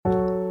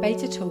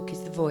Beta Talk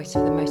is the voice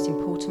of the most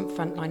important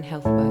frontline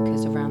health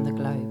workers around the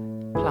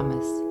globe,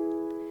 plumbers.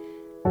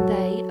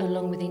 They,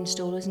 along with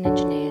installers and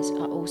engineers,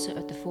 are also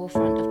at the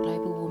forefront of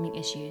global warming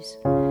issues.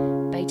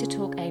 Beta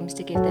Talk aims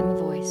to give them a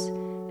voice,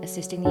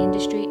 assisting the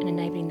industry and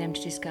enabling them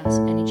to discuss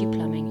energy,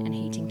 plumbing and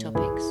heating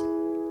topics.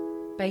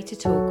 Beta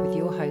Talk with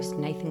your host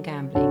Nathan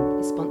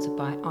Gambling is sponsored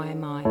by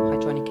IMI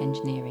Hydronic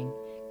Engineering,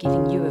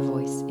 giving you a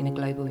voice in a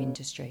global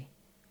industry.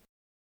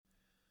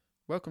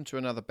 Welcome to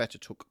another Better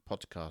Talk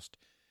podcast.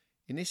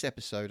 In this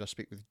episode I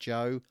speak with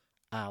Joe,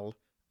 Al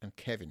and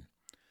Kevin.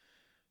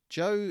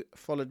 Joe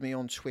followed me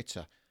on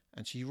Twitter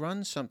and she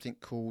runs something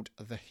called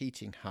The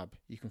Heating Hub.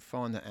 You can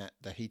find that at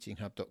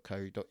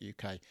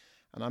theheatinghub.co.uk.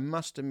 And I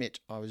must admit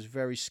I was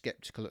very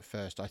sceptical at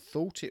first. I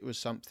thought it was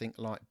something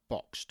like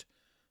Boxed.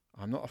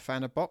 I'm not a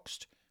fan of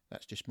Boxed,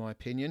 that's just my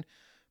opinion.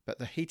 But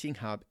The Heating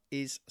Hub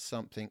is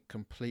something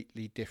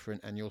completely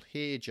different and you'll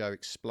hear Joe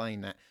explain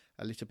that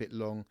a little bit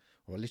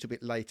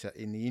later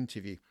in the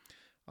interview.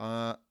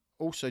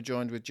 Also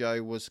joined with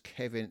Joe was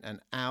Kevin and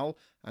Al,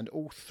 and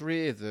all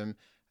three of them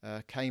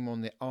came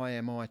on the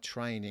IMI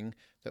training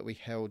that we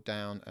held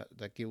down at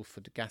the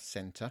Guildford Gas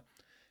Centre,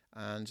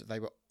 and they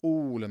were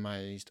all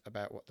amazed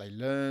about what they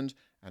learned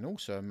and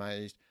also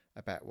amazed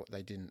about what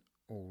they didn't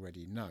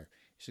already know.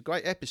 It's a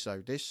great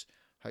episode, this.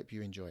 Hope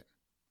you enjoy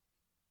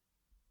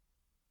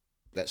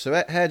it.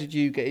 So how did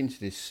you get into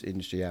this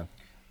industry, Al?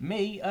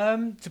 Me,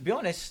 to be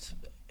honest,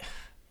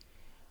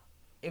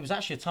 it was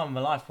actually a time in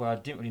my life where I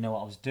didn't really know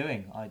what I was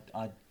doing.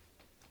 I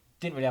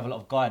didn't really have a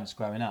lot of guidance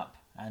growing up,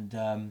 and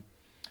I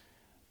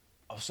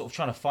was sort of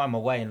trying to find my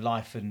way in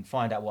life and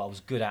find out what I was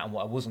good at and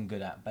what I wasn't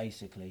good at,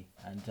 basically.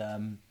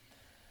 And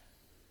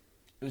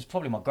it was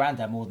probably my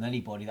granddad more than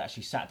anybody that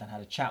actually sat down and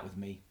had a chat with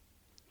me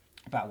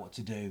about what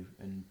to do,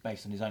 and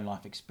based on his own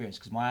life experience.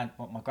 Because my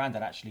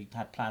granddad actually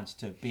had plans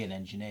to be an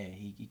engineer.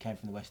 He came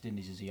from the West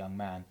Indies as a young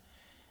man,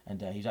 and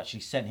he was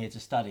actually sent here to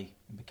study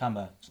and become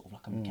a sort of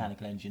like a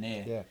mechanical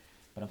engineer. Yeah.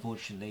 But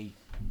unfortunately,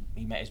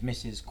 he met his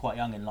missus quite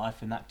young in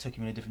life, and that took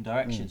him in a different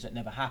direction, so it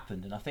never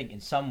happened. And I think in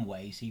some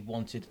ways he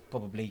wanted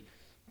probably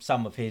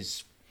some of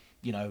his,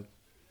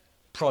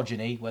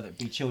 progeny, whether it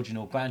be children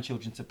or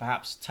grandchildren, to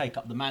perhaps take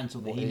up the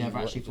mantle that he never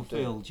actually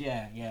fulfilled.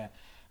 Yeah. And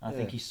I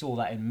think he saw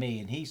that in me,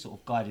 and he sort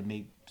of guided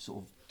me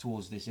sort of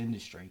towards this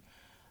industry.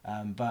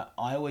 But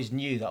I always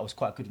knew that I was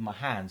quite good with my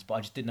hands, but I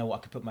just didn't know what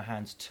I could put my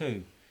hands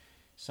to.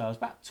 So I was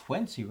about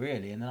 20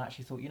 really, and then I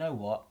actually thought, you know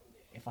what?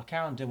 If I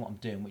carry on doing what I'm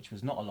doing, which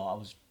was not a lot, I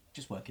was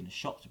just working in the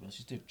shop, to be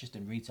honest, just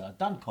in retail. I'd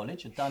done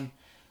college, I'd done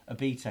a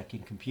BTEC in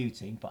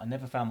computing, but I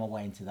never found my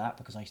way into that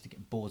because I used to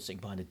get bored sitting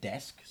behind a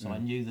desk. So I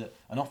knew that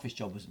an office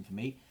job wasn't for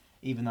me.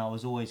 Even though I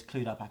was always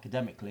clued up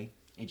academically,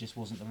 it just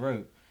wasn't the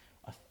route.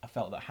 I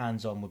felt that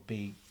hands-on would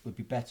be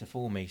better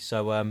for me.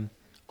 So I've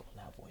got a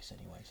loud voice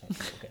anyway, so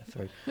hopefully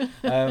it'll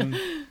get through.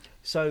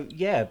 So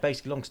yeah,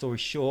 basically, long story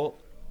short,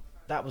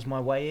 that was my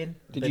way in.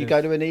 Did you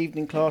go to an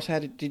evening class? How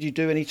did you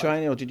do any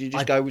training, or did you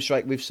just go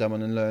straight with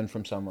someone and learn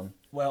from someone?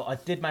 Well, I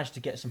did manage to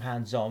get some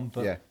hands-on,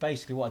 but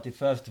basically what I did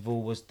first of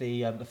all was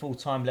the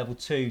full-time level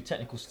 2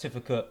 technical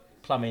certificate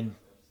plumbing,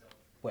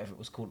 whatever it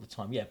was called at the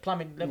time. Yeah,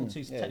 plumbing level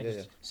 2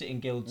 technical sitting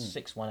guilds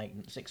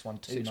 618,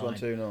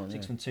 6129.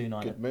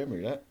 6129. Good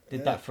memory, that.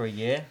 Did that for a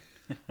year.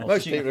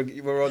 Most people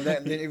were on that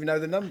and didn't even know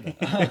the number.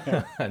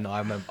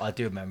 No, I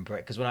do remember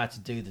it, because when I had to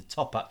do the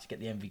top-up to get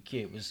the MVQ,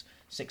 it was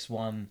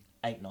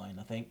 6189,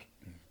 I think,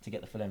 to get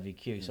the full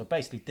MVQ. So I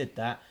basically did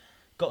that.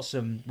 Got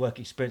some work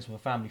experience with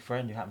a family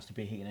friend who happens to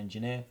be a heating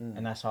engineer,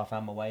 and that's how I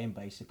found my way in,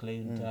 basically.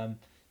 And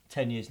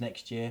 10 years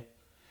next year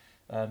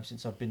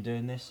since I've been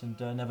doing this, and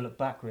never looked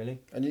back, really.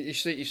 And you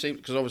see,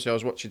 because obviously I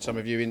was watching some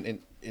of you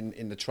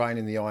in the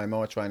training, the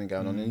IMI training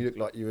going on, and you looked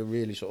like you were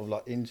really sort of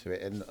like into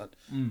it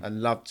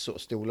and loved sort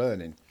of still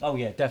learning. Oh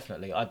yeah,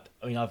 definitely. I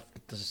mean, as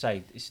I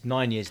say, it's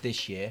 9 years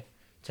this year,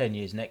 10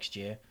 years next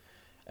year,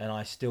 and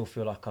I still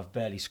feel like I've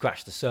barely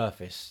scratched the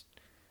surface.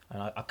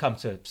 And I come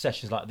to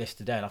sessions like this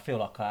today and I feel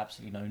like I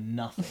absolutely know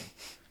nothing.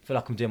 I feel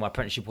like I'm doing my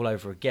apprenticeship all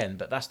over again.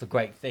 But that's the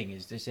great thing,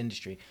 is this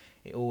industry,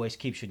 it always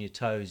keeps you on your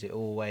toes. It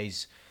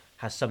always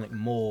has something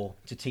more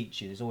to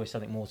teach you. There's always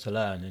something more to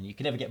learn, and you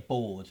can never get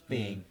bored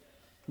being.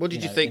 What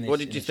did you think? What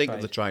did you think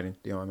of the training,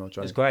 the IMI training?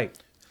 It was great.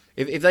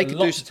 If they could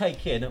do to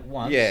take in at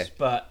once,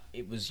 but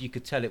it was, you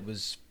could tell it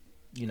was,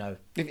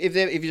 If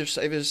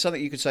there's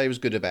something you could say was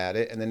good about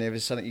it, and then there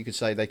was something you could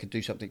say they could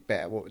do something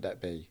better, what would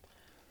that be?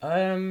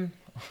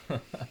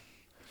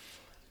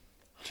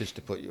 Just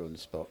to put you on the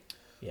spot.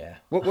 Yeah.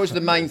 What was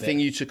the main thing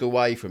you took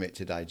away from it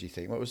today, do you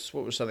think? What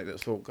was something that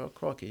thought, God,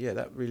 crikey, yeah,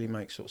 that really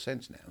makes sort of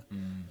sense now?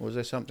 Was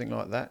there something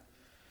like that?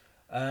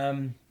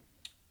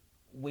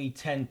 We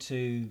tend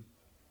to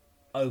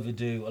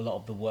overdo a lot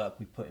of the work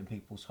we put in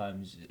people's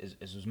homes.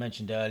 As was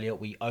mentioned earlier,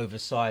 we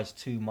oversize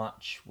too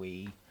much.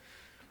 We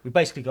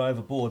basically go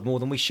overboard more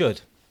than we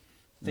should,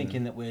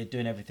 thinking that we're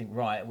doing everything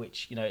right,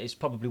 which, is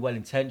probably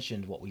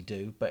well-intentioned what we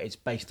do, but it's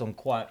based on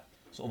quite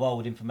sort of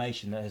old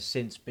information that has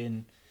since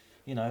been,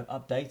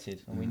 updated,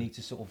 and we need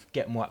to sort of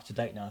get more up to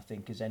date now, I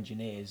think, as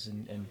engineers,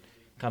 and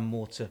come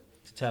more to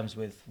terms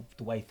with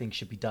the way things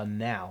should be done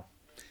now.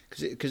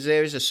 because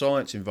there is a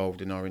science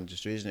involved in our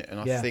industry, isn't it? And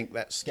I think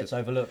gets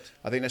overlooked.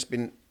 I think that's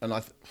been, and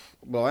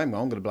I'm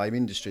going to blame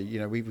industry. You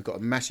know, we've got a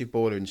massive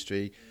boiler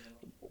industry.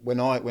 When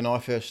I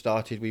first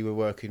started, we were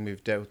working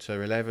with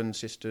Delta 11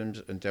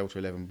 systems and Delta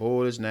 11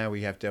 boilers. Now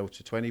we have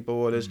Delta 20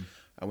 boilers,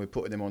 and we're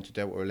putting them onto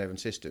Delta 11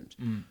 systems.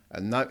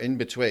 And in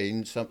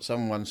between,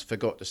 someone's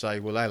forgot to say,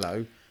 well,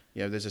 hello,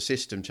 you know, there's a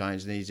system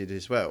change needed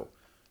as well.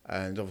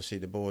 And obviously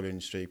the boiler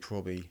industry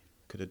probably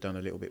could have done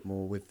a little bit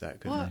more with that,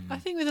 couldn't I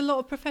think with a lot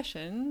of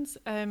professions,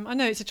 I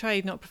know it's a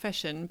trade, not a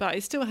profession, but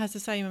it still has the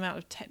same amount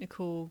of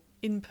technical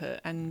input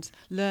and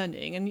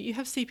learning. And you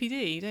have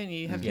CPD, don't you?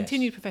 You have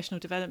continued professional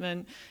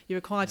development. You're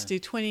required to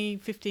do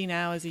 15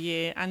 hours a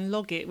year and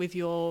log it with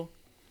your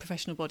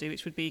professional body,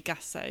 which would be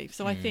Gas Safe.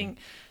 So I think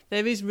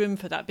there is room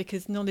for that,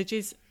 because knowledge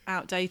is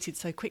outdated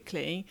so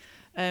quickly,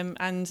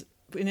 and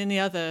in any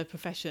other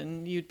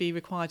profession you'd be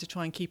required to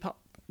try and keep up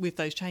with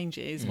those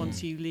changes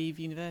once you leave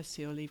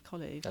university or leave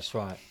college. That's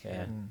right,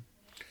 yeah.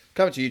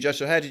 Coming to you, Joe.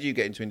 So how did you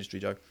get into industry,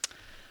 Joe?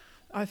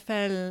 I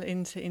fell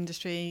into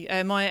industry.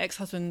 My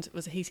ex-husband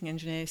was a heating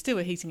engineer, still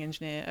a heating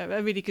engineer,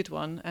 a really good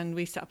one, and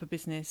we set up a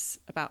business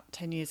about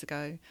 10 years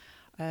ago.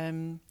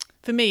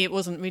 For me, it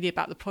wasn't really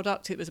about the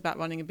product, it was about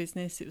running a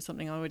business. It was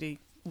something I already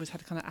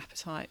had a kind of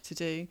appetite to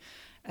do.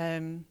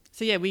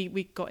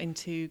 We got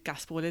into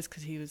gas boilers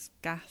because he was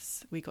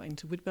gas. We got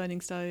into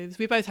wood-burning stoves.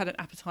 We both had an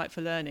appetite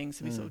for learning,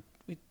 so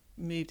we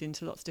moved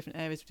into lots of different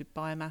areas. We did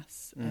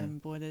biomass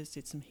boilers,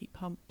 did some heat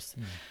pumps.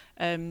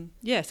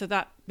 So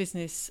that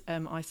business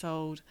I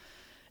sold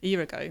a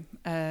year ago,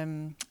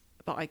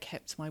 but I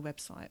kept my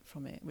website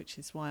from it, which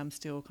is why I'm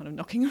still kind of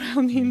knocking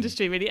around the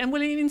industry, really. And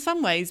well, in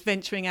some ways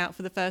venturing out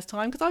for the first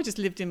time, because I just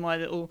lived in my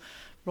little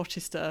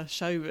Rochester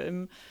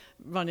showroom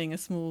running a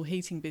small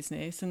heating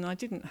business, and I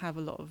didn't have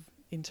a lot of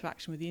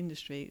interaction with the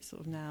industry. It's sort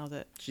of now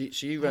that...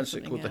 So you run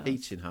something called the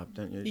Heating Hub,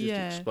 don't you?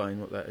 Just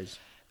explain what that is.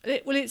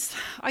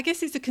 I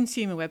guess it's a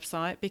consumer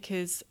website,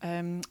 because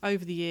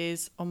over the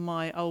years on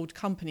my old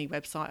company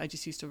website, I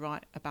just used to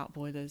write about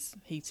boilers,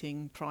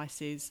 heating,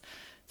 prices,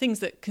 things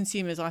that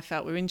consumers I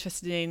felt were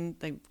interested in,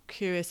 they were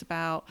curious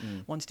about,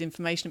 wanted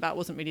information about,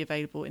 wasn't really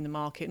available in the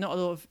market. Not a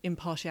lot of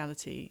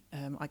impartiality,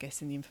 I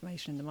guess, in the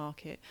information in the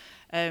market.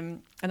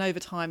 And over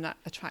time that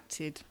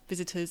attracted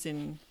visitors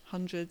in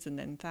hundreds and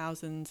then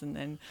thousands. And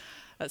then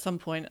at some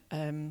point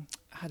I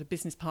had a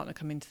business partner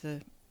come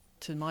into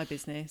my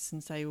business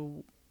and say,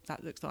 well,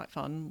 that looks like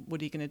fun,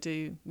 what are you going to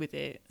do with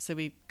it? So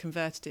we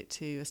converted it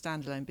to a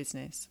standalone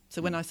business.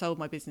 So when I sold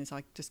my business,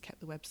 I just kept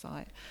the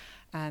website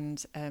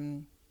and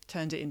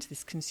turned it into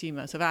this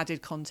consumer. So I've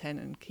added content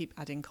and keep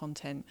adding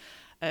content.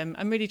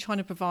 I'm really trying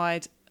to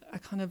provide a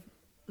kind of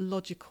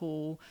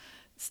logical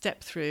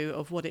step through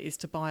of what it is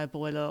to buy a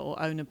boiler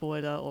or own a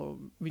boiler or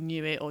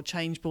renew it or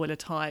change boiler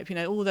type, you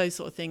know, all those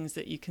sort of things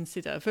that you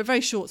consider for a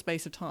very short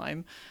space of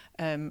time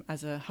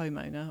as a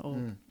homeowner,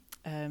 or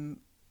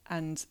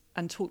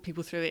and talk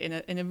people through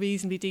it in a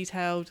reasonably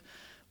detailed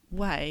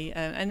way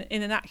and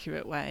in an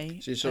accurate way.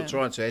 So you're sort of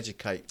trying to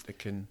educate the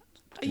consumer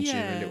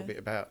a little bit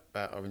about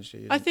our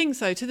industry. I think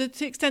so, to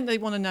the extent they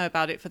want to know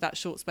about it for that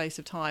short space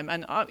of time.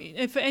 And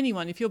for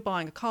anyone, if you're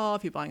buying a car,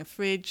 if you're buying a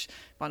fridge,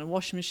 buying a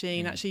washing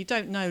machine, actually you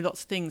don't know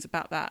lots of things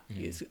about that.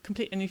 It's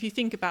complete. And if you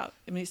think about,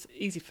 I mean, it's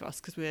easy for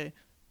us because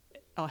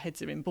our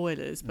heads are in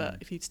boilers, but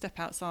if you step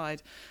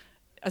outside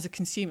as a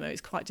consumer,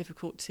 it's quite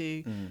difficult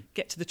to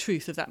get to the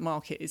truth of that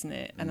market, isn't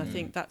it? And I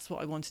think that's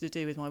what I wanted to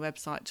do with my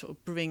website, to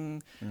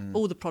bring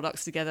all the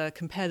products together,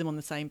 compare them on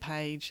the same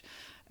page,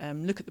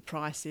 look at the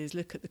prices,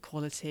 look at the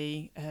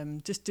quality,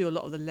 just do a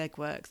lot of the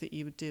legwork that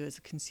you would do as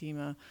a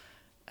consumer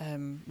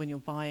when you're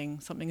buying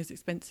something as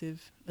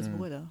expensive as a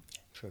boiler.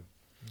 True.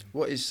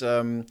 What is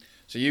so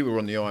you were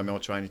on the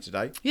IML training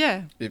today?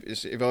 Yeah.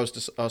 If I was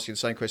to ask you the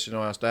same question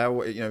I asked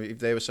Al, if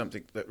there was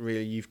something that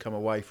really you've come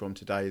away from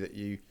today that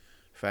you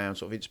found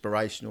sort of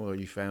inspirational, or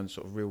you found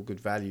sort of real good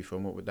value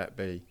from, what would that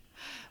be?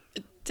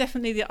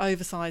 Definitely the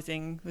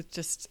oversizing was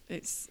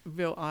it's a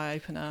real eye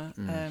opener,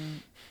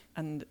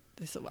 and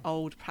the sort of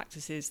old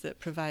practices that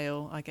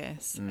prevail, I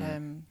guess.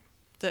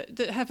 That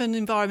have an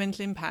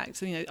environmental impact.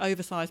 So,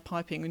 oversized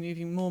piping, we're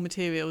using more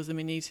materials than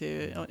we need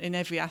to in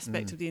every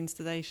aspect of the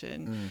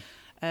installation.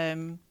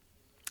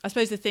 I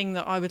suppose the thing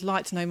that I would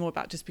like to know more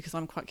about, just because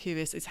I'm quite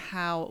curious, is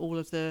how all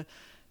of the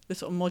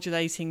sort of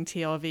modulating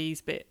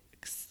TRVs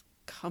bits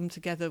come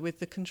together with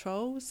the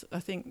controls. I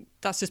think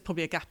that's just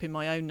probably a gap in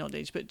my own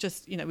knowledge, but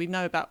just, we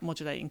know about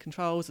modulating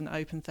controls and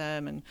open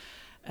therm,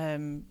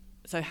 and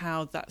so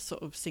how that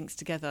sort of syncs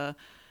together.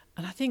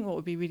 And I think what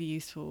would be really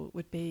useful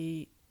would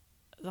be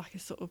like a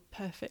sort of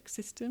perfect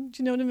system.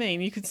 Do you know what I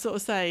mean? You could sort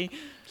of say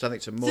something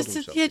to model.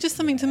 Just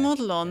something to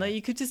model on that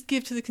you could just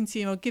give to the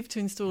consumer, or give to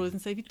installers, and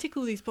say, if you tick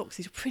all these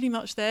boxes, you're pretty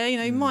much there.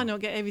 You might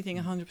not get everything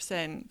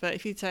 100%, but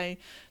if you say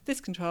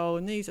this control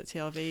and these are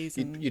TRVs,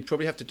 and you'd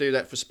probably have to do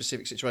that for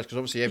specific situations, because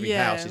obviously every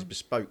house is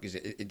bespoke, is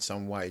it, in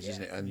some ways,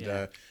 isn't it? And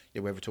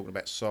whether we're talking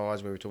about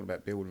size, whether we're talking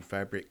about build and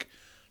fabric,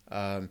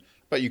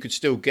 but you could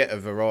still get a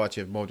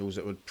variety of models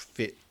that would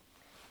fit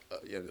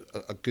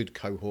a good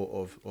cohort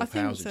of I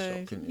think housing so.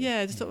 stock, couldn't you?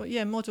 Yeah, the sort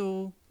of,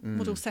 model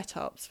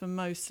setups for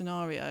most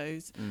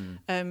scenarios.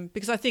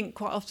 Because I think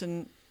quite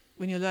often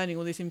when you're learning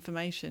all this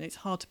information, it's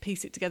hard to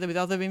piece it together with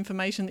other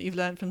information that you've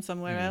learned from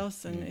somewhere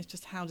else, and it's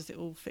just how does it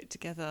all fit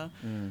together?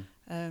 You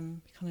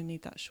kind of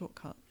need that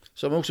shortcut.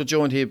 So I'm also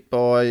joined here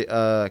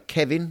by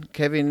Kevin.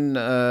 Kevin,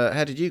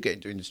 how did you get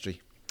into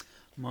industry?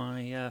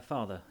 My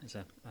father has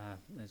had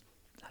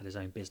his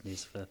own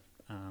business for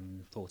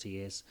 40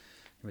 years.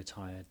 He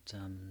retired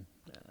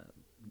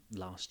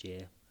last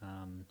year.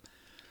 And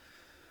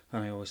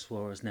I always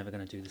swore I was never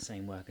going to do the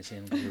same work as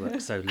him because he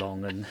works so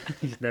long and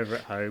he's never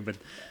at home.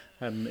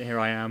 And here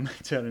I am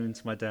turning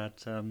into my dad.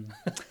 So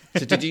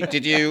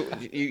did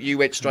you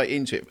went straight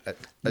into it?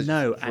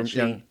 No,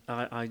 actually,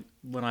 I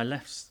when I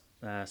left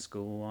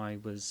school, I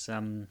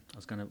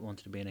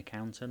wanted to be an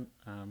accountant.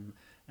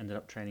 Ended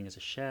up training as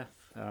a chef,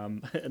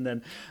 and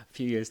then a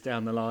few years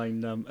down the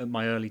line, at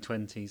my early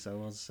 20s, I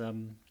was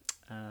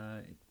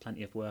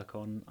plenty of work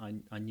on.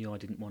 I knew I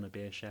didn't want to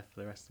be a chef for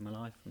the rest of my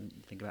life and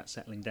think about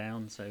settling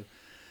down, so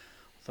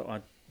I thought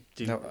I'd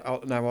do...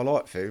 Now I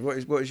like food.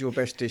 What is your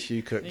best dish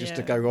you cook, just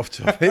to go off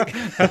topic?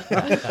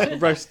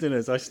 Roast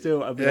dinners. I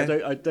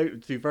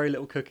don't do very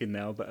little cooking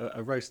now, but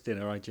a roast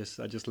dinner I just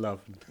love.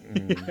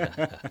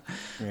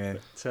 Yeah.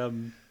 But,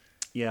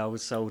 I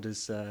was sold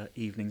as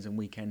evenings and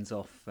weekends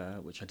off,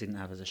 which I didn't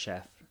have as a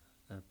chef,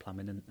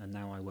 plumbing, and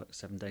now I work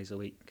 7 days a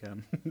week,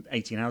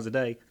 18 hours a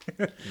day,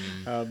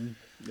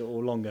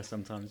 or longer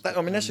sometimes.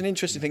 That's an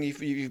interesting thing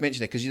you've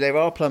mentioned there, because there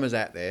are plumbers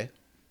out there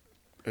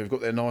who've got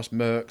their nice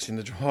Mercs in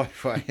the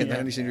driveway and they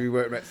only seem to be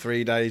working about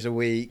 3 days a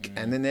week.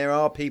 And then there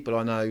are people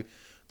I know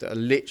that are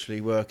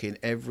literally working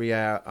every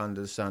hour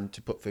under the sun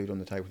to put food on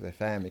the table for their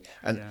family.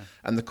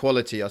 And the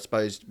quality, I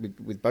suppose,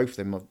 with both of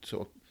them, of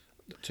sort of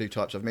two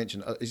types I've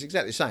mentioned, is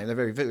exactly the same. They're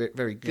very, very,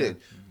 very good.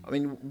 Yeah. I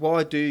mean,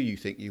 why do you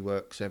think you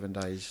work 7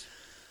 days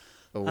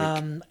a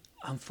week?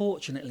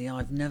 Unfortunately,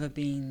 I've never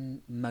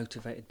been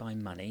motivated by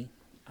money.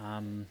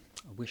 I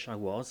wish I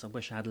was. I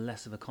wish I had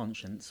less of a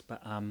conscience,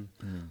 but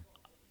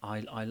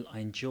I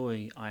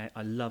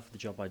love the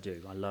job I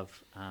do. I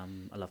love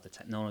the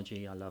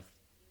technology. I love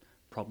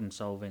problem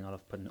solving. I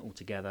love putting it all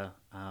together.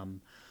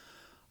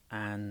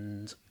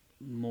 And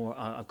more,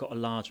 I've got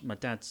my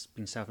dad's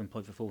been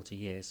self-employed for 40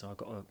 years, so I've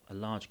got a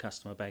large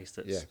customer base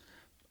that's,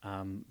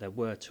 there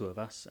were 2 of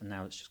us, and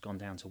now it's just gone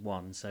down to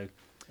 1. So,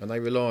 and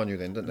they rely on you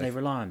then, don't they? They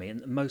rely on me,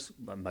 and most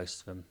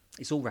of them,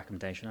 it's all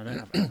recommendation. I don't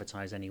have to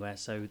advertise anywhere,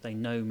 so they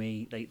know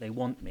me, they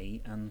want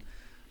me, and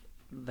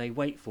they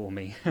wait for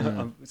me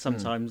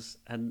sometimes.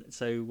 And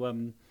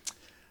so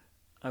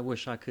I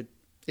wish I could.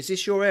 Is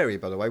this your area,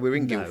 by the way? We're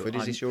in Guildford.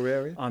 Is this your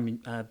area?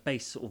 I'm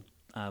based sort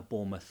of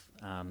Bournemouth,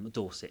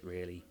 Dorset,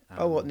 really.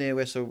 Near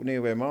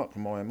where Mark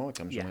from IMI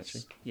comes from,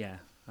 actually. Yeah,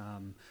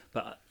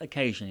 but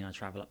occasionally I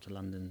travel up to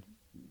London.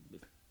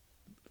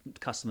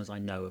 Customers I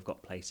know have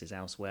got places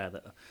elsewhere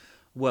that are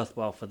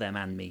worthwhile for them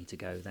and me to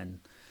go.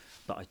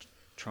 But I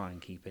try and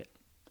keep it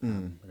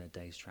with a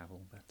day's travel.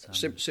 But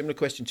similar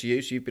question to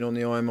you. So you've been on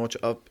the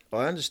IMI.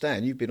 I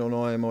understand you've been on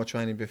IMI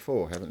training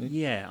before, haven't you?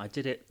 Yeah, I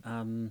did it.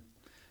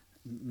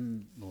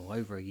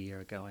 Over a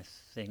year ago, I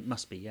think. It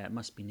must be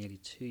nearly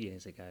 2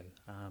 years ago.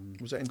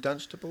 Was that in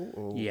Dunstable?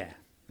 Or? Yeah.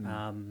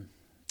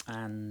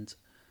 And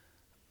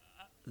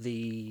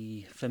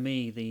for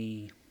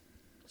me,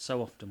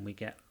 so often we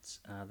get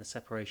the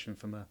separation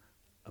from a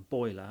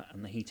boiler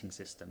and the heating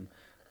system.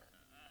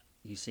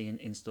 You see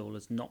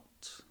installers not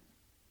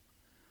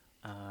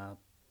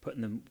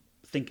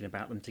thinking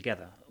about them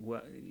together.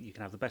 You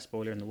can have the best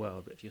boiler in the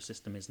world, but if your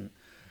system isn't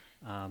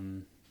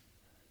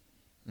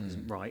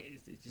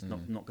right, it's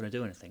not going to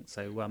do anything.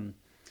 So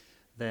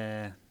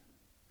they're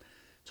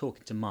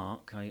talking to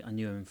Mark. I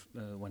knew him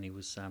when he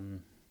was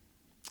from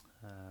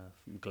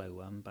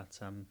Glowworm, but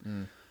so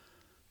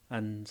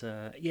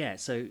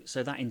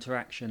that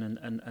interaction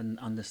and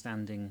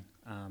understanding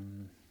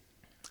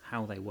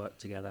how they work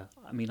together.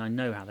 I mean, I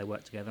know how they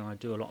work together, and I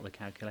do a lot of the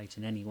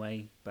calculating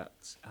anyway,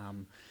 but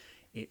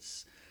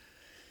it's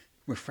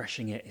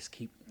refreshing it. It's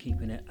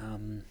keeping it.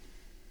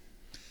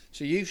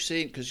 So you've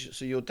seen,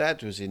 so your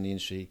dad was in the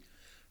industry,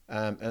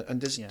 and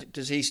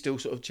does he still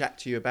sort of chat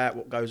to you about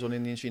what goes on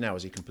in the industry now?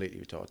 Is he completely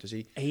retired? Does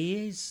he?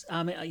 He is.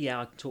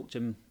 I talk to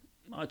him.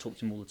 I talk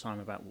to him all the time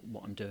about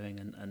what I'm doing,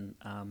 and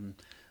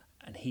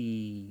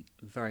he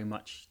very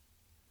much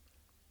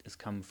has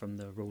come from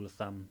the rule of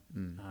thumb.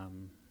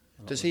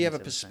 Does he have a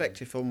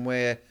perspective on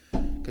where?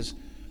 Because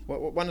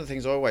one of the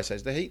things I always say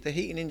is the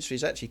heating industry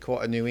is actually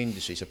quite a new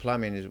industry. So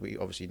plumbing, as we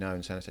obviously know,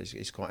 and sanitation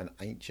is quite an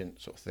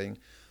ancient sort of thing.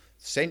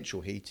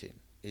 Central heating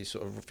is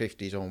sort of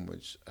 50s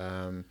onwards,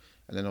 and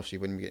then obviously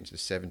when we get into the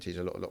 70s,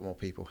 a lot more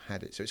people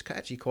had it. So it's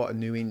actually quite a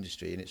new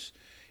industry, and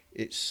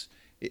it's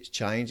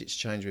changed. It's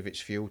changed with its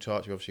fuel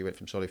types. We obviously went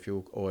from solid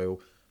fuel, oil.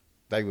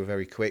 They were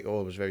very quick.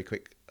 Oil was very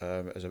quick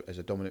as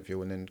a dominant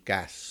fuel, and then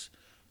gas,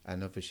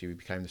 and obviously we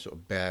became the sort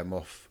of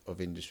behemoth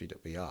of industry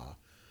that we are.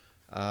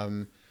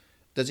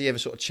 does he ever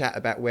sort of chat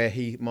about where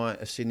he might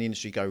have seen the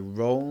industry go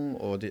wrong,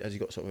 or has he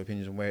got sort of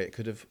opinions on where it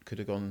could have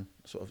gone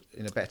sort of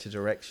in a better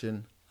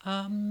direction?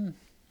 No,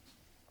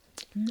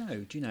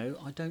 do you know?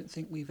 I don't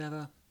think I've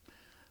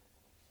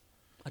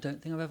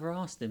ever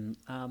asked him.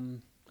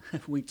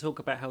 We talk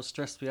about how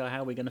stressed we are,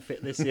 how we're going to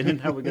fit this in,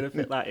 and how we're going to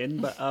fit that in.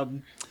 But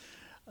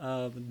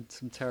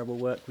some terrible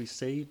work we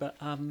see. But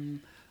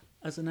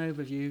as an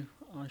overview,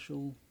 I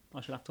shall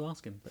have to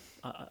ask him.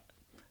 But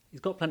he's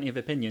got plenty of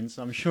opinions,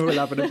 so I'm sure he'll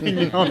have an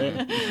opinion on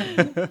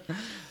it.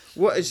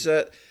 What is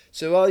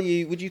so?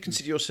 Would you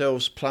consider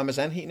yourselves plumbers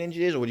and heating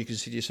engineers, or would you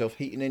consider yourself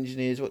heating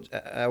engineers?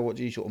 What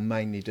do you sort of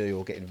mainly do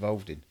or get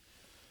involved in?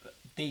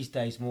 These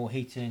days, more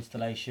heating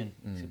installation.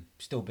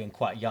 Still being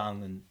quite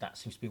young, and that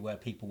seems to be where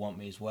people want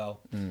me as well.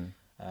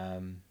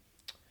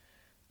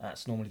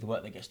 That's normally the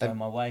work that gets thrown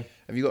my way.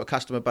 Have you got a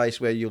customer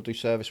base where you'll do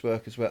service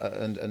work as well,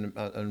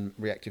 and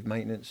reactive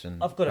maintenance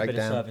and I've got breakdown? a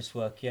bit of service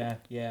work, yeah.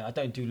 I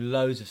don't do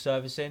loads of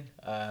servicing.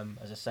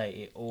 As I say,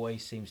 it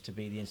always seems to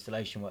be the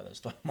installation work that's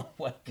thrown my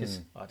way, because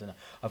I don't know.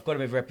 I've got a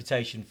bit of a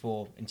reputation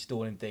for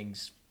installing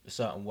things a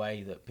certain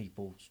way that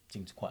people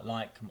seem to quite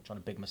like. I'm not trying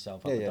to big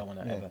myself up. I don't want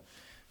to ever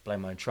blow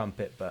my own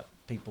trumpet, but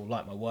people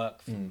like my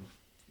work from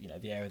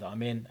the area that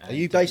I'm in. Are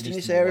you based in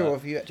this area, or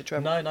have you had to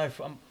travel? No.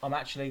 I'm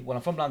actually,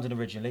 I'm from London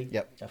originally.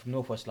 Yep. I'm from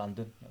northwest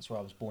London. That's where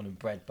I was born and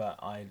bred, but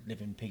I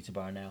live in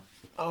Peterborough now.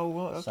 Oh,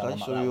 right, okay. So I'm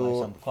up that way,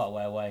 so I'm quite a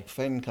way away.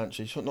 Fen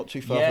country, so not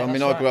too far. Yeah, I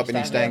mean, I grew up in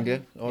East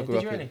Anglia. I grew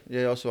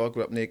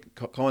up near,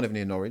 kind of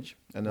near Norwich,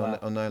 and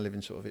I now live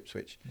in sort of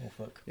Ipswich.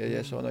 Norfolk.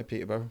 Yeah. So I know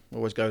Peterborough.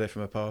 Always go there for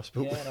my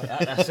passport. Yeah,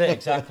 that's it.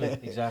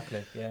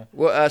 Exactly. Yeah.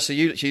 Well, so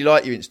you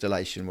like your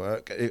installation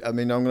work? I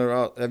mean, I'm going to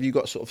ask, have you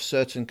got sort of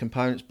certain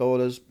components,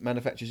 boilers,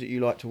 manufacturers that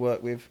you like to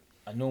work with?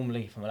 I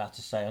normally, if I'm allowed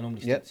to say,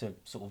 stick to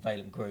sort of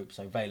Vaillant Group,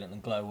 so Vaillant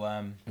and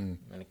Glowworm, and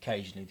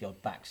occasionally the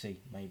odd Baxi,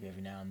 maybe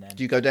every now and then.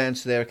 Do you go down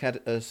to their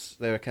academies,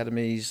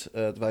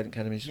 the Vaillant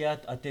academies? Yeah,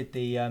 I did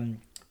the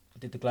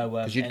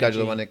Glowworm. Because you'd go to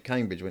the one at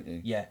Cambridge, wouldn't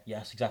you? Yeah,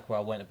 that's exactly where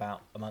I went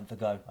about a month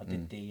ago. I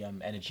did the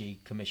energy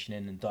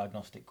commissioning and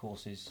diagnostic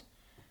courses.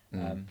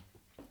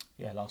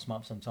 Last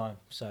month sometime.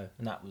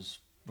 And that was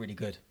really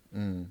good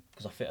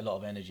because I fit a lot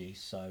of energy,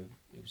 so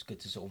it was good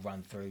to sort of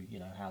run through,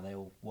 how they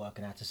all work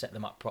and how to set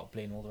them up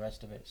properly and all the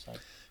rest of it. So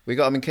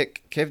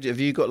Kev, have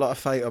you got like a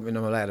favourite? I mean,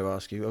 I'm allowed to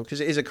ask you because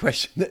it is a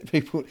question that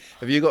people.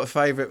 Have you got a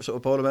favourite sort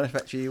of boiler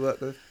manufacturer you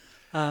work with?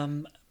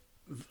 Well,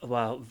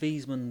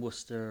 Wiesmann,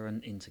 Worcester,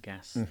 and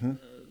Intergas,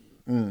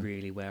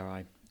 really where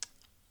I,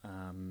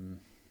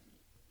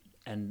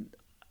 and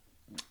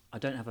I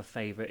don't have a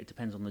favourite. It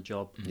depends on the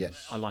job.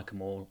 Yes, I like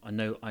them all. I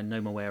know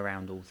my way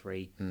around all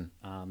three.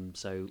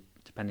 So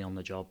depending on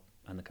the job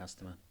and the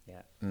customer,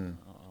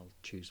 I'll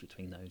choose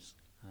between those.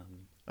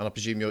 And I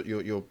presume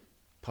you're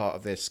part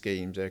of their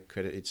schemes, their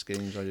accredited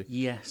schemes, are you?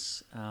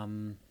 Yes,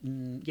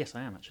 yes,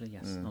 I am actually.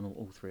 Yes, on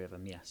all three of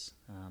them. Yes.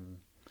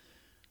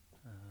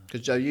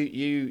 Because Joe,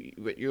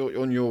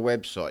 you're on your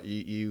website.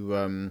 You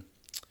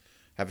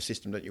have a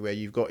system, don't you, where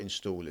you've got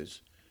installers,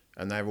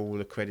 and they're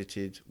all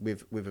accredited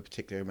with a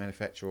particular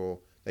manufacturer, or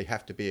they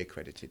have to be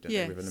accredited, don't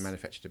they, with a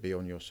manufacturer to be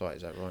on your site.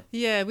 Is that right?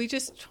 Yeah, we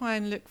just try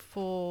and look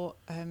for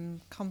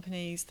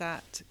companies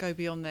that go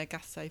beyond their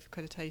gas safe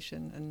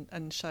accreditation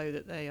and show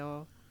that they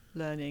are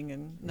learning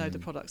and know the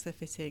products they're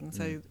fitting.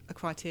 So a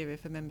criteria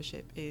for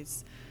membership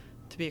is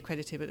to be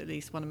accredited with at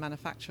least one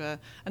manufacturer,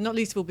 and not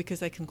least of all because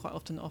they can quite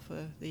often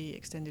offer the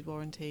extended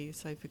warranty.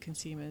 So for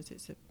consumers,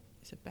 it's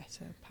a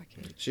better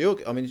package.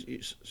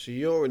 So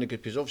you're in a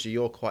good position. Obviously,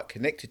 you're quite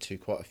connected to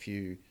quite a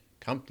few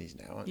companies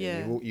now, aren't you?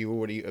 Yeah. You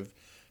already have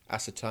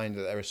ascertained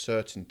that they're a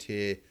certain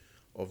tier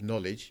of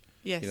knowledge.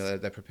 Yes.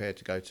 They're prepared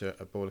to go to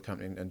a boiler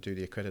company and do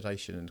the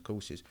accreditation and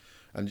courses.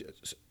 And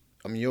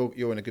I mean,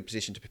 you're in a good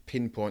position to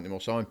pinpoint them or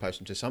signpost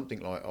them to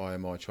something like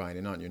IMI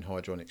training, aren't you, and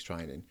hydronics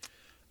training?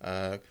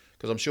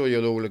 Because I'm sure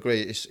you'll all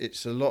agree,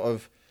 it's a lot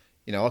of,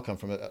 I come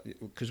from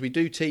because we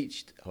do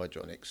teach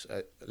hydronics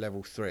at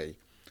level 3,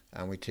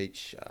 and we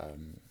teach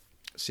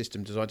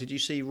system design. Did you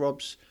see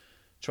Rob's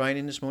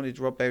training this morning? Did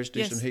Rob Beres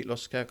do some heat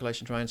loss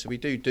calculation training? So we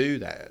do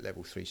that at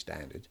level 3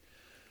 standard,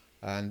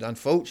 and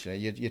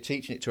unfortunately, you're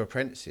teaching it to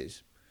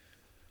apprentices.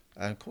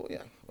 And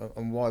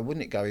why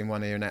wouldn't it go in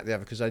one ear and out the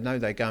other? Because they know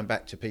they're going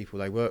back to people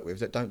they work with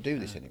that don't do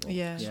this anymore.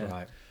 Yeah, that's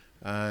right.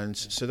 And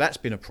so that's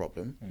been a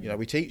problem.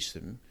 We teach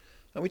them.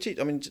 And we teach,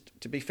 I mean,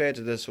 to be fair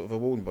to the sort of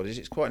awarding bodies,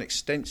 it's quite an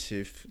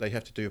extensive, they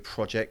have to do a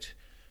project,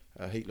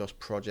 a heat loss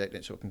project,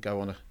 and it sort of can go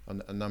on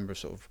a number of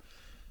sort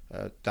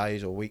of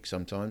days or weeks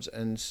sometimes.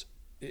 And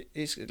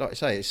it's like I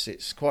say,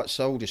 it's quite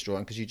soul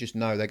destroying because you just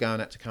know they're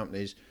going out to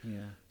companies,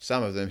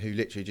 some of them who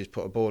literally just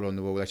put a boiler on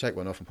the wall, they take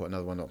one off and put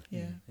another one on.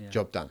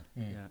 Job done.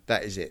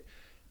 That is it.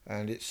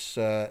 And it's,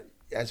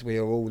 as we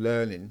are all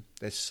learning,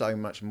 there's so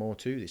much more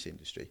to this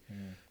industry.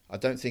 I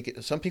don't think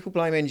some people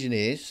blame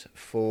engineers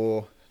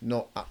for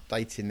not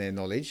updating their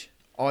knowledge.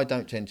 I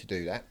don't tend to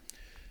do that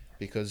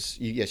because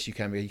you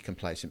can be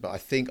complacent, but I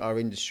think our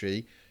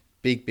industry,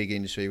 big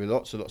industry with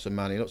lots of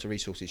money, lots of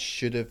resources,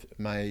 should have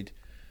made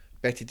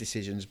better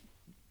decisions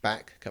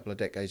back a couple of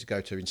decades ago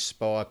to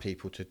inspire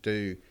people to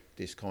do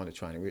this kind of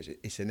training.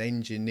 It's an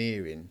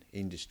engineering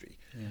industry,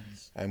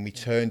 Yes. and we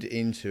turned it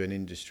into an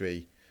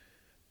industry.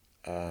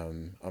 I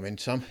mean,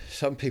 some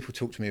people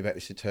talk to me about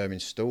this term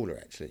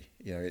installer. Actually,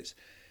 it's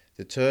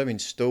the term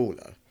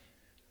installer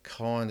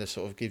kind of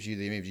sort of gives you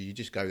the image. You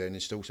just go there and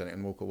install something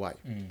and walk away.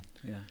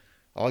 Yeah.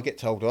 I get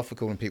told off for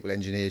calling people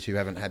engineers who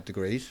haven't had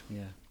degrees.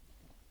 Yeah.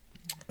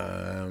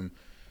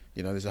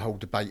 There's a whole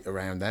debate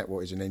around that.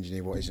 What is an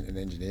engineer? What isn't an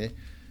engineer?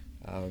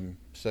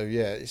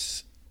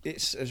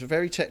 It's a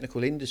very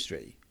technical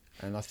industry,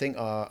 and I think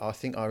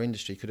our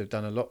industry could have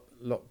done a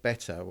lot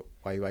better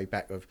way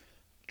back of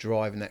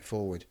driving that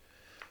forward.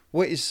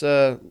 What is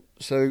so?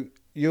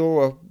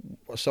 You're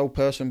a sole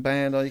person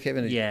band, are you,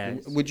 Kevin? Yeah.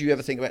 Would you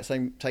ever think about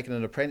taking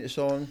an apprentice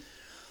on?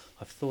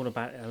 I've thought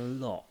about it a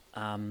lot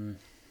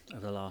over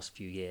the last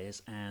few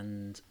years,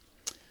 and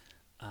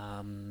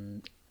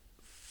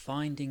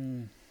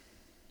finding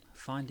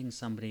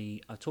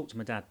somebody. I talked to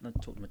my dad a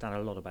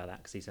lot about that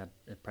because he's had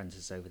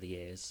apprentices over the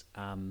years,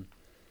 and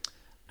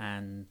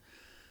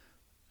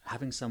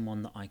having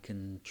someone that I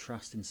can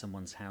trust in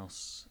someone's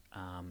house.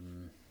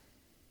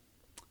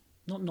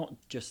 Not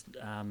just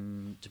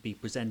to be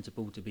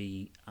presentable, to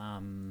be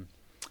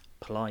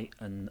polite,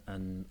 and I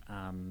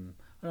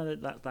know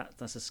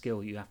that's a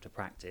skill you have to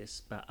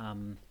practice, but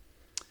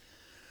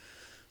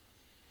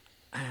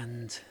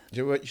and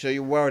So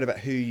you're worried about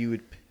who you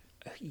would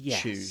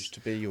yes, choose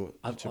to be your.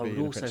 I would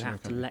also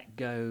have to let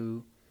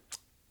go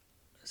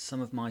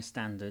some of my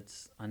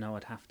standards. I know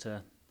I'd have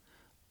to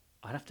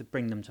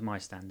bring them to my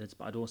standards,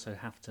 but I'd also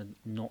have to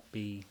not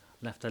be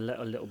left a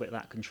little bit of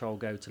that control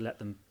go to let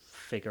them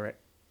figure it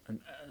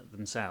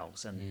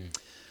themselves, and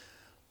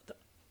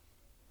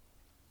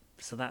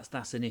so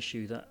that's an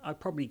issue that I'd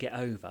probably get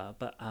over.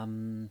 But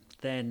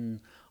then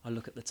I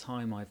look at the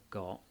time I've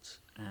got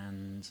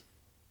and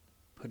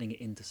putting it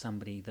into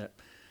somebody that,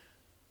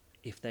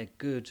 if they're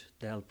good,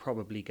 they'll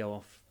probably go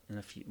off in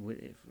a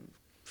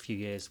few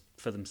years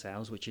for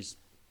themselves, which is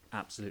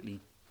absolutely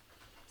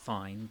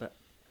fine. But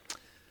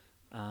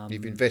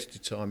you've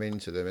invested time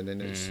into them, and then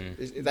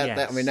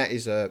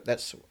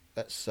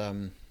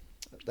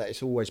that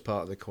is always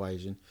part of the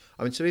equation.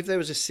 I mean, so if there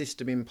was a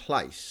system in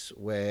place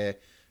where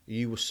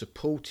you were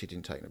supported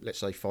in taking, let's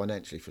say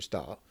financially for a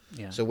start,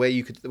 so where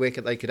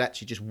they could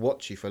actually just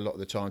watch you for a lot of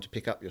the time to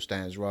pick up your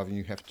standards rather than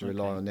you have to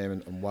rely on them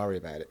and worry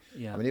about it.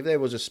 I mean, if there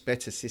was a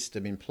better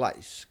system in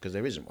place, because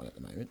there isn't one at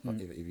the moment,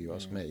 if you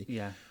ask me,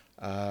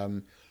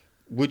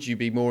 would you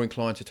be more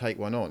inclined to take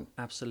one on?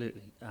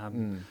 Absolutely.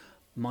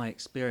 My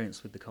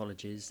experience with the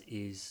colleges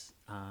is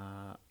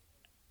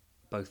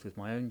both with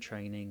my own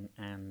training,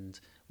 and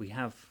we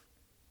have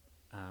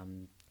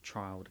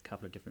trialled a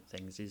couple of different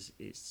things.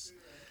 It's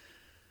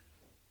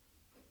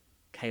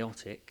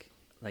chaotic.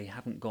 They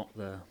haven't got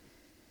a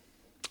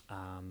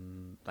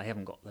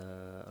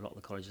lot of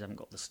the colleges haven't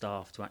got the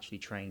staff to actually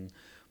train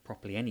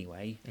properly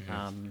anyway.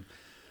 I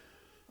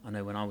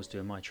know when I was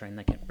doing my training,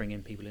 they kept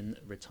bringing people in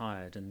that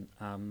retired and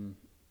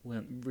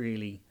weren't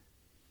really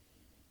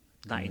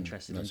that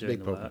interested in doing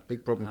the work.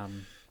 Big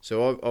problem.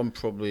 So I'm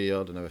probably,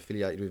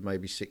 affiliated with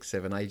maybe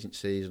 6-7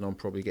 agencies, and I'm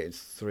probably getting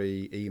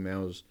 3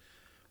 emails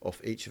off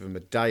each of them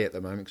a day at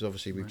the moment, because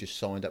obviously we've just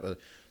signed up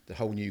the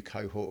whole new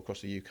cohort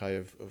across the UK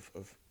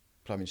of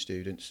plumbing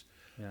students,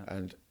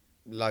 and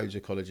loads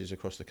of colleges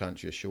across the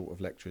country are short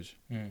of lecturers.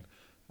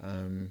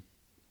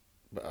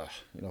 But I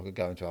could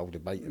go into a whole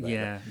debate about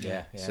that.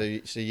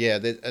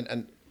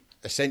 And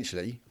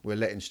essentially we're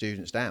letting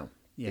students down.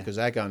 Because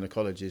they're going to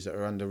colleges that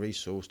are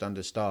under-resourced,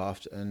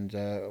 understaffed, and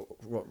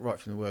right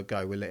from the word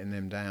go, we're letting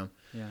them down.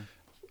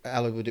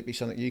 Alan, would it be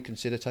something you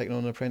consider taking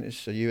on an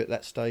apprentice? Are you at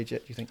that stage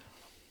yet, do you think?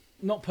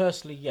 Not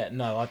personally yet,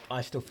 no.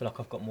 I still feel like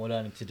I've got more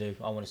learning to do.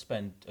 I want to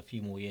spend a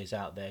few more years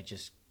out there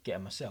just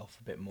getting myself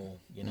a bit more,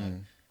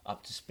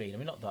 up to speed. I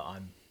mean, not that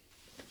I'm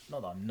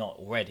not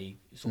already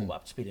sort of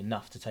up to speed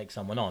enough to take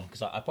someone on,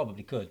 because I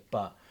probably could,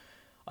 but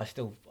I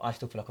still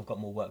feel like I've got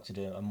more work to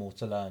do and more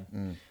to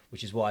learn,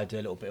 which is why I do a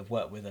little bit of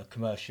work with a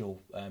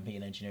commercial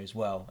heating engineer as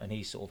well, and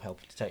he's sort of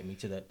helping to take me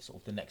to the sort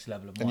of the next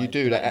level of my. And you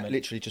do that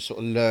literally just sort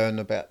of learn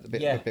about a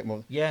bit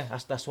more. Yeah,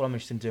 that's what I'm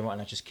interested in doing right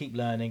now. Just keep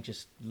learning,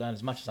 just learn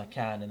as much as I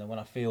can, and then when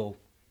I feel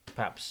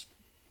perhaps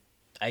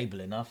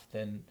able enough,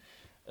 then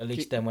at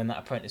least then when that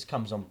apprentice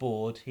comes on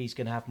board, he's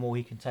going to have more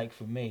he can take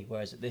from me.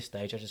 Whereas at this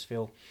stage, I just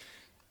feel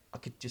I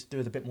could just do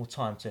with a bit more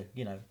time to,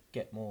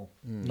 get more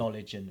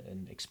knowledge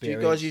and experience.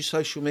 Do you guys use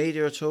social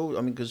media at all?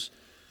 I mean, because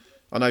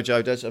I know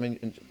Joe does. I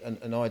mean,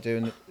 and I do,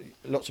 and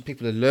lots of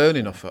people are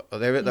learning off it.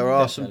 There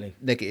are Definitely.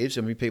 some negatives.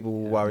 I mean, people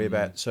will worry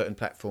about certain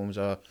platforms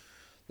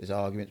there's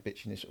arguments,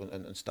 bitchiness,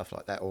 and stuff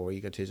like that, or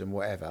egotism,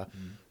 whatever.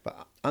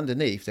 But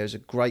underneath, there's a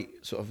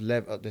great sort of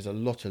level. There's a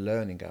lot of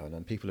learning going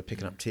on. People are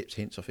picking up tips,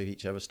 hints off of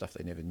each other, stuff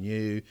they never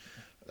knew.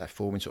 They're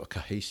forming sort of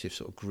cohesive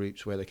sort of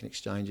groups where they can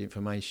exchange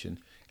information.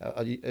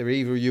 Are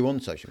either of you on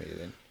social media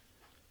then?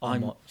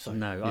 I'm not.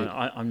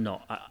 I'm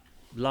not.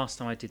 Last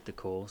time I did the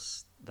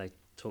course, they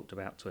talked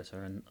about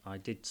Twitter, and I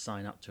did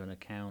sign up to an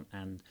account,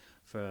 and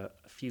for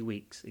a few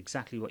weeks,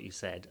 exactly what you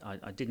said,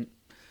 I didn't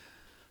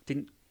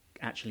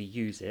actually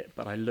use it,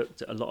 but I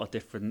looked at a lot of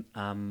different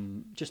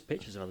just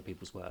pictures of other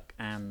people's work,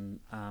 and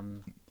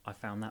I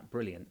found that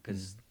brilliant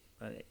because,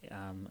 as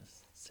I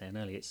was saying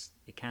earlier,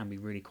 it can be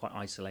really quite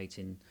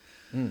isolating,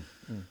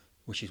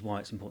 which is why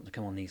it's important to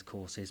come on these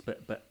courses.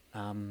 But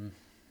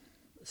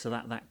so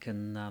that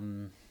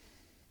can,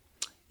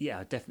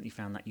 I definitely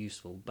found that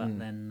useful. But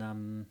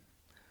then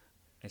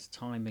as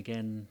time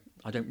again,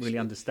 I don't really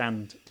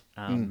understand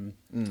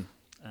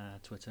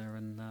Twitter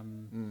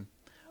and.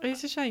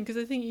 It's a shame because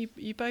I think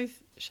you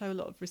both show a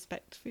lot of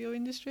respect for your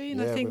industry, and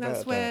Yeah, I think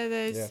that's where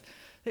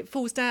it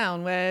falls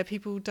down, where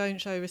people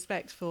don't show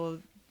respect for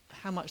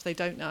how much they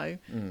don't know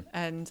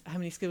and how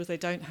many skills they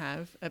don't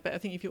have. But I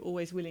think if you're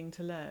always willing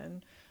to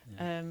learn,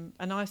 and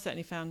I've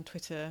certainly found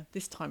Twitter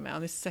this time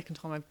around. This is the second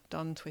time I've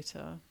done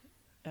Twitter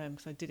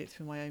because I did it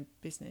through my own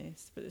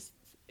business, but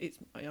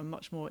I'm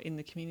much more in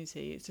the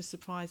community. It's just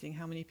surprising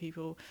how many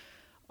people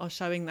are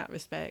showing that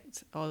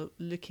respect, are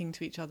looking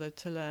to each other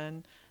to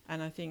learn.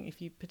 And I think if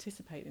you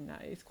participate in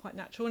that, it's quite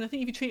natural. And I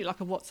think if you treat it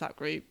like a WhatsApp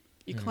group,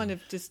 you kind of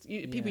just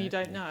people you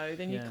don't know,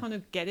 then you kind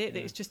of get it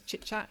that it's just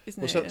chit chat,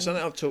 isn't it? Something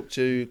I've talked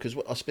to, because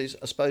I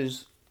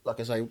suppose,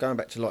 like I say, going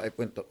back to like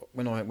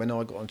when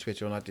I got on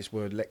Twitter and I had this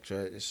word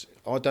lecturer,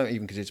 I don't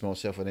even consider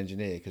myself an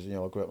engineer because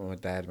I grew up with my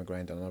dad and my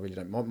granddad, and I really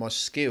don't. My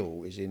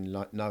skill is in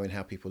like knowing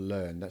how people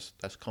learn.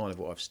 That's kind of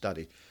what I've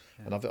studied.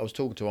 And I was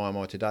talking to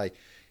IMI today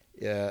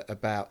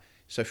about.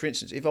 So, for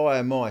instance, if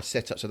IMI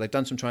set up, so they've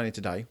done some training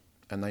today,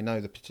 and they know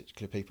the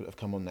particular people that have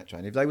come on that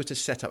training. If they were to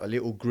set up a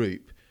little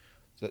group,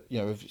 that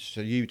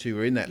so you two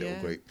were in that little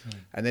group,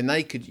 and then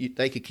they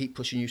could keep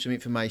pushing you some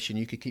information.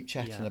 You could keep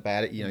chatting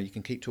about it. You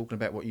can keep talking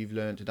about what you've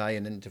learned today,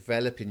 and then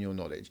developing your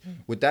knowledge.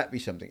 Would that be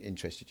something that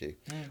interested you,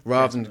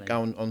 rather than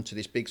going onto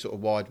this big sort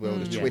of wide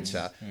world of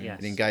Twitter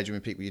and engaging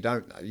with people you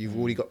don't know? You've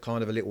already got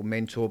kind of a little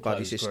mentor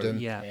buddy system.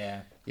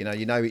 You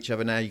know each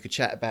other now. You could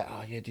chat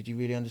about, did you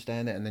really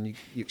understand that? And then you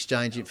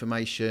exchange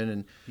information,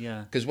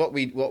 and because what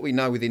we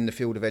know within the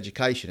field of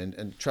education,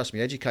 and trust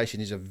me, education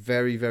is a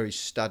very, very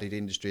studied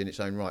industry in its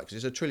own right, because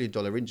it's a $1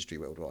 trillion industry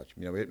worldwide.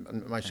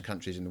 Most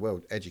countries in the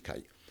world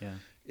educate.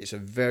 It's a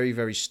very,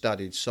 very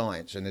studied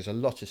science, and there's a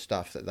lot of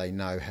stuff that they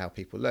know how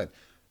people learn.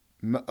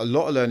 A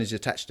lot of learning is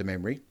attached to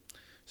memory,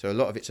 so a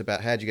lot of it's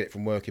about how do you get it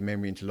from working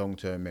memory into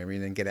long-term memory,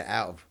 and then get it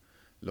out of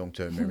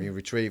long-term memory.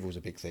 Retrieval is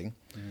a big thing.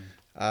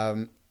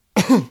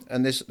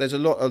 And there's a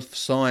lot of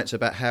science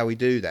about how we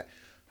do that.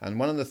 And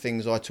one of the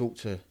things I talk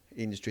to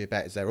industry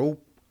about is they're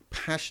all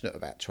passionate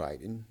about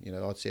training.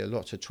 I'd see a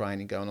lot of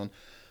training going on,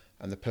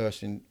 and the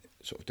person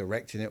sort of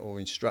directing it or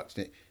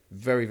instructing it,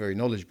 very, very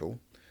knowledgeable.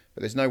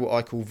 But there's no what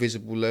I call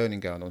visible learning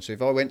going on. So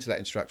if I went to that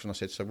instructor and I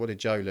said, so what did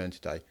Joe learn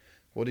today?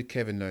 What did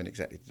Kevin learn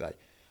exactly today?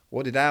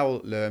 What did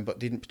Al learn but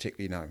didn't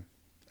particularly know?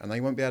 And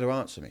they won't be able to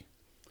answer me.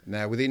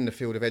 Now, within the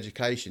field of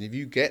education, if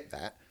you get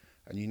that,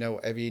 and you know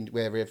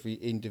where every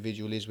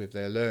individual is with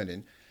their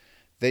learning,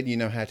 then you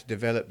know how to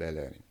develop their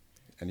learning.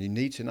 And you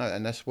need to know,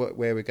 and that's where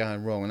we're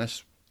going wrong. And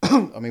that's,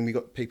 we've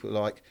got people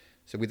like,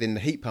 so within the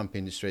heat pump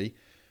industry,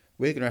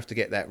 we're going to have to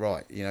get that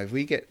right.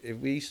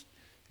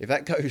 If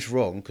that goes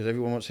wrong, because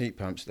everyone wants heat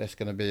pumps, that's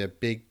going to be a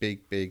big,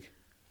 there's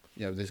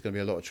going to be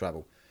a lot of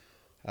trouble.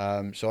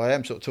 So I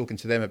am sort of talking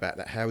to them about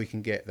that, how we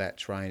can get that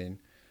training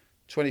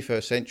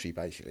 21st century,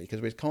 basically,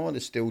 because we're kind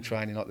of still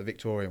training like the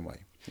Victorian way.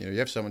 You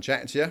have someone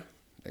chatting to you,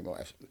 they might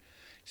have,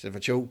 instead of a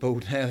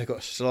chalkboard now, they've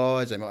got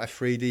slides, they might have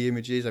 3D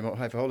images, they might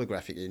have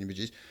holographic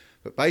images,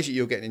 but basically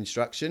you're getting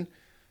instruction,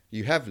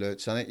 you have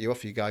learnt something,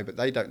 off you go, but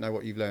they don't know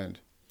what you've learned.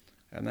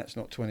 And that's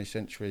not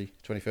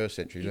 21st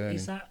century learning.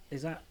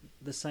 Is that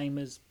the same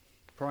as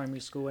primary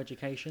school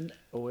education,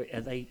 or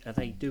are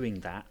they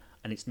doing that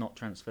and it's not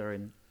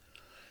transferring?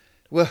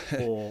 Well,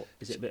 or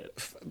is it a bit?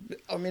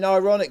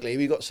 Ironically,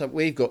 we've got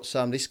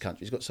some. This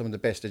country's got some of the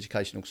best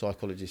educational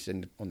psychologists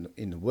in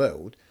the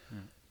world.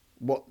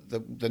 What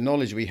the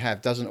knowledge we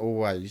have doesn't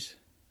always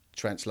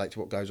translate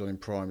to what goes on in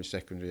primary,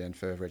 secondary, and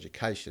further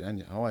education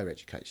and higher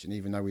education,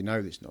 even though we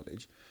know this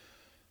knowledge.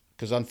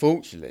 Because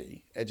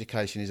unfortunately,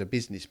 education is a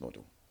business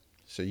model.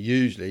 So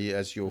usually,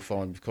 as you'll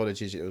find with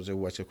colleges, it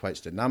always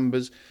equates to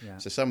numbers.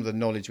 So some of the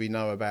knowledge we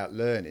know about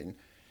learning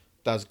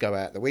does go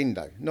out the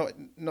window. Not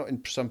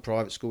in some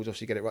private schools,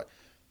 obviously, get it right.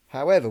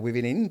 However,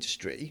 within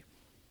industry,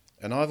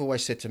 and I've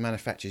always said to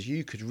manufacturers,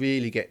 you could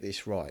really get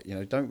this right.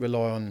 Don't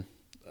rely on,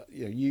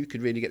 you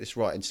could really get this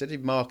right. Instead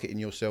of marketing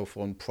yourself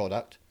on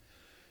product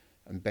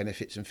and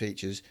benefits and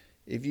features,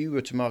 if you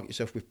were to market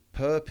yourself with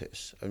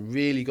purpose and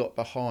really got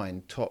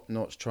behind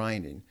top-notch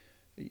training,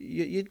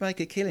 you'd make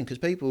a killing, because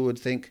people would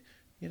think,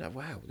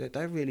 wow,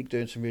 they're really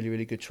doing some really,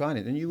 really good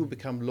training, and you will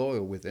become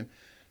loyal with them,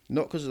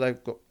 not because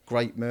they've got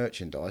great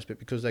merchandise, but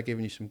because they're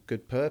giving you some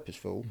good,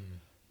 purposeful,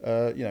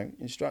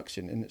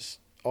 instruction. And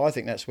I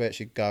think that's where it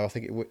should go. I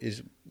think it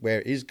is where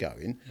it is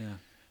going,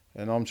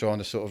 and I'm trying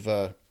to sort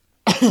of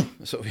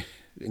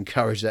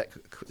encourage that,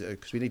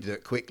 because we need to do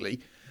it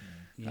quickly.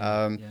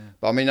 But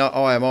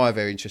I am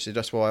very interested.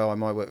 That's why I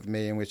might work with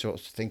me, and we're sort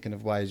of thinking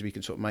of ways we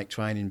can sort of make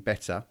training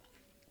better.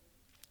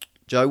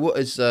 Joe, what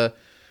is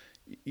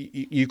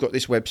you've got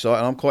this website,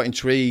 and I'm quite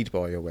intrigued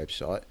by your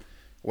website.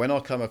 when I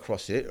come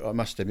across it, I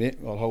must admit,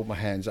 I'll hold my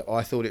hands up.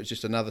 I thought it was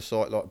just another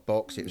site like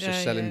Box. It was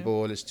just selling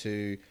boilers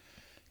to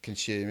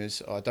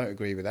consumers. I don't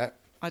agree with that.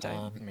 I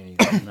don't.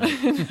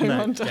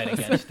 No, dead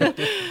against it.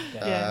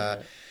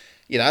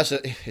 You know,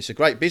 it's a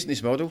great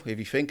business model if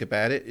you think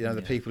about it. You know,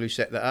 the people who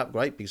set that up,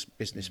 great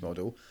business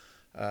model.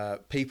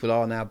 People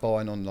are now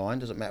buying online.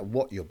 Doesn't matter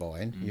what you're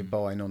buying, you're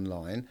buying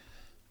online,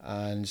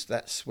 and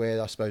that's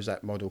where I suppose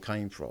that model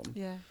came from.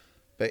 Yeah.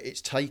 But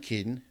it's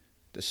taking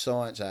the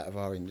science out of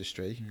our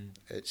industry.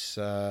 It's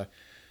you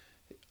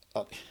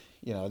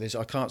know,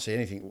 I can't see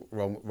anything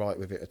right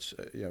with it at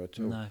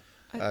all. No.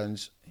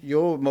 And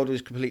your model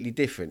is completely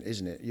different,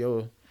 isn't it?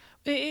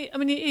 I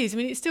mean, it is. I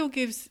mean, it still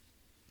gives.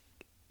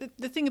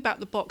 The thing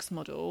about the Box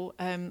model,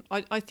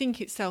 I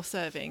think it's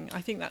self-serving. I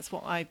think that's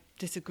what I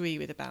disagree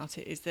with about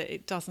it, is that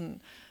it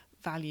doesn't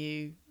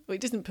value. Well,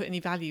 it doesn't put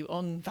any value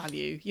on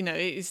value. You know,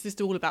 it's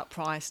just all about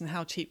price and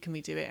how cheap can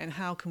we do it and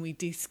how can we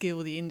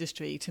de-skill the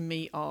industry to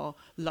meet our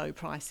low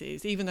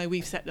prices. Even though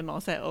we've set them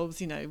ourselves,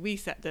 you know, we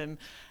set them.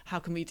 How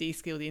can we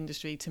de-skill the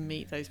industry to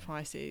meet those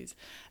prices?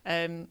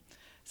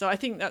 So I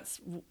think that's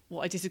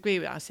what I disagree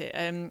about it.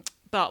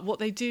 But what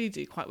they do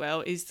quite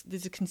well is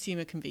there's a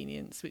consumer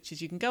convenience, which is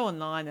you can go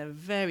online, a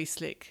very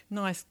slick,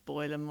 nice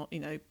boiler, you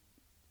know,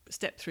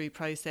 step-through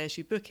process.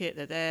 You book it,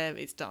 they're there,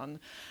 it's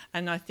done.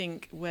 And I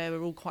think where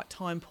we're all quite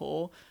time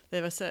poor,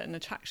 there are certain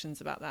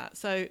attractions about that.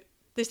 So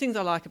there's things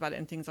I like about it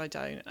and things I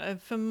don't.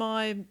 For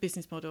my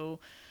business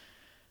model,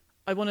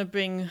 I want to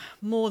bring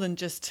more than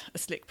just a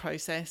slick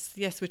process.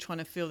 Yes, we're trying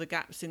to fill the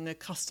gaps in the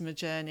customer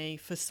journey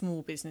for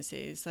small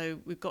businesses. So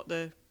we've got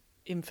the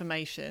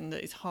information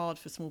that it's hard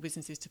for small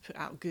businesses to put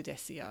out good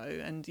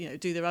SEO and, you know,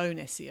 do their own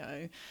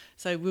SEO.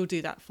 So we'll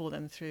do that for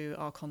them through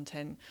our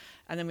content.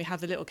 And then we have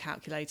the little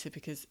calculator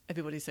because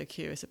everybody's so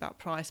curious about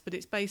price, but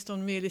it's based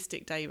on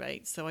realistic day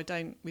rates. So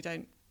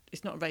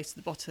it's not a race to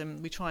the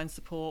bottom. We try and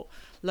support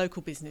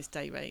local business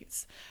day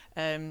rates.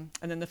 And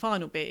then the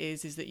final bit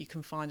is that you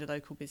can find a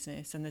local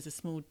business, and there's a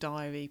small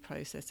diary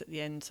process at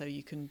the end, so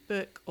you can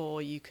book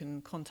or you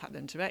can contact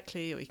them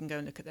directly, or you can go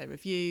and look at their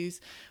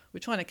reviews. We're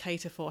trying to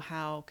cater for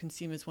how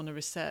consumers want to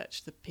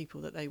research the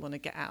people that they want to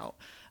get out.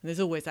 And there's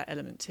always that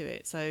element to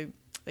it. So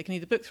they can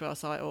either book through our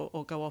site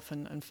or go off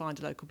and find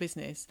a local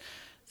business.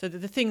 So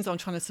the things I'm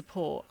trying to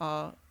support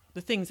are the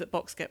things that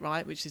Box get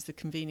right, which is the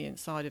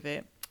convenience side of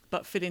it,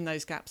 but fill in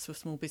those gaps for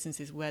small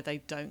businesses where they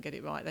don't get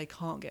it right. They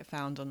can't get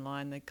found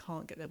online. They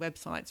can't get their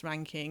websites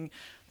ranking.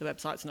 The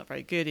websites are not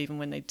very good even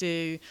when they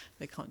do.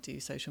 They can't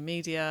do social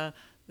media.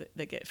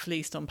 They get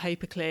fleeced on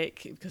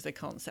pay-per-click because they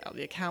can't set up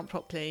the account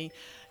properly.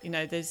 You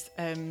know, there's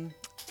so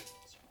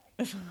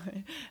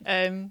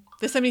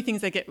many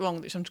things they get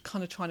wrong, which I'm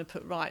kind of trying to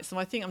put right. So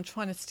I think I'm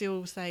trying to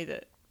still say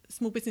that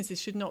small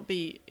businesses should not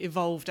be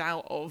evolved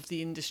out of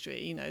the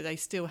industry. You know, they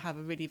still have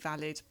a really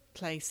valid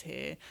place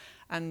here,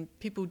 and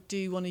people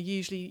do want to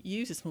usually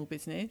use a small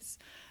business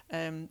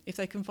if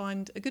they can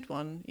find a good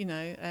one. You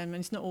know, and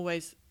it's not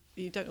always.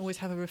 You don't always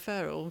have a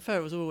referral.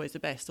 Referrals are always the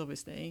best,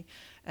 obviously.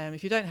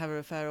 If you don't have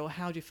a referral,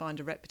 how do you find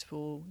a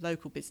reputable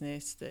local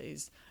business that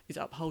is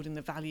upholding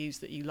the values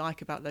that you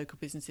like about local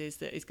businesses,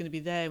 that is going to be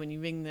there when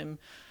you ring them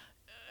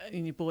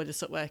and your boiler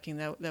stop working,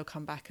 they'll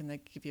come back and they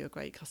give you a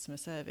great customer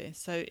service.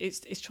 So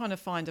it's trying to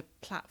find a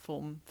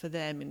platform for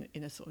them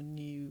in a sort of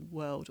new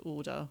world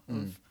order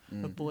of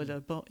boiler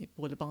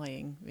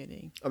buying,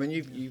 really. I mean,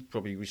 you've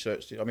probably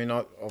researched it. I mean,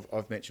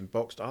 I've mentioned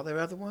Boxed. Are there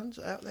other ones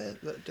out there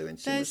that are doing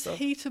similar stuff?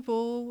 There's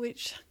Heatable,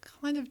 which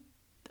kind of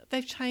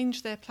they've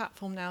changed their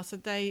platform now, so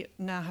they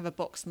now have a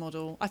Box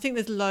model. I think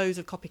there's loads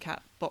of copycat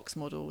Box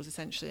models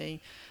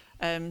essentially.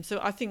 So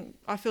I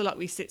feel like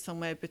we sit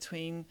somewhere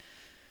between.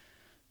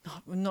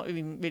 We're not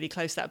even really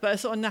close to that, but a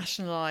sort of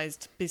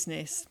nationalised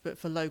business, but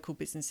for local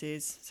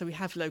businesses. So we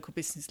have local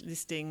business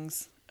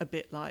listings, a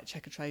bit like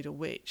Checkatrade or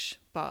Which,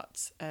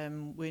 but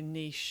we're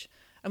niche.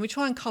 And we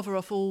try and cover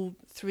off all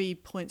 3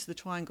 points of the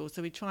triangle.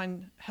 So we try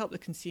and help the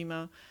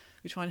consumer,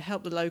 we try and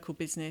help the local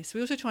business.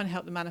 We also try and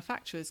help the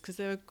manufacturers, because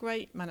there are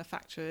great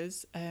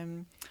manufacturers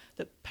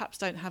that perhaps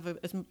don't have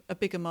a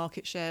bigger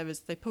market share as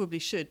they probably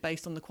should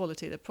based on the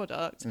quality of the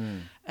product,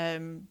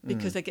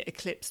 because they get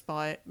eclipsed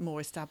by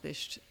more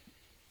established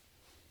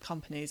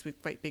companies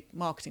with great big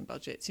marketing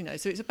budgets, you know.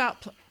 So it's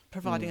about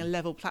providing a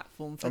level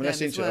platform for them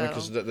as well. That's interesting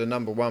because the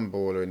number one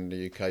boiler in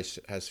the UK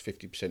has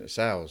 50% of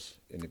sales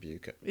in the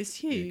UK. It's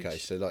huge. UK,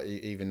 so like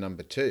even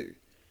number two,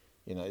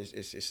 you know,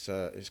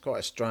 it's quite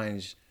a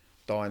strange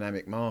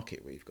dynamic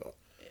market we've got,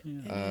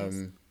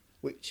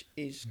 which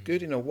is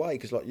good in a way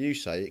because, like you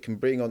say, it can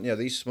bring on, you know,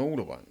 these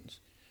smaller ones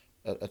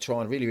are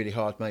trying really, really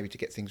hard maybe to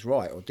get things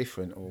right or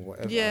different or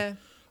whatever. Yeah.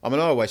 I mean,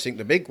 I always think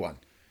the big one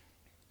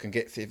can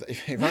get,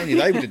 if only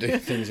they were to do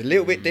things a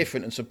little bit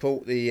different and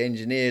support the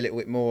engineer a little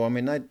bit more. I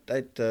mean, they'd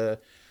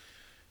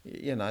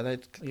you know,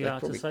 they'd allowed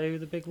probably... to say who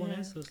the big one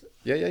is?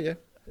 Yeah.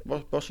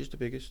 Bosch is the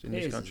biggest in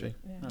this country.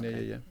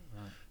 Yeah.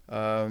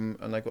 Right.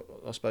 And they've got,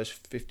 I suppose,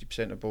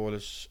 50% of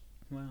boilers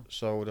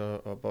sold are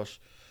Bosch.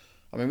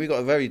 I mean, we've got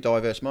a very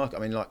diverse market. I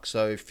mean, like,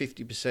 so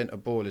 50%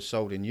 of boilers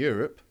sold in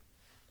Europe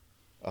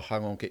are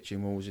hung on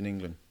kitchen walls in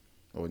England.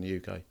 or in the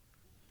UK.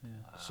 Yeah.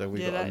 So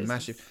we've Yeah, got that a is-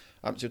 massive.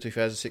 Up until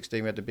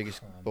 2016, we had the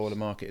biggest boiler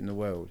market in the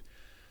world,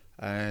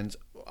 and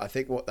I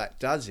think what that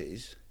does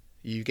is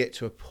you get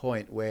to a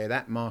point where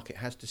that market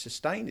has to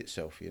sustain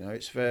itself. You know,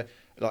 it's for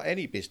like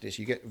any business.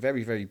 You get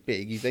very, very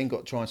big. You then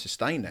got to try and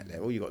sustain that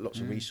level. You've got lots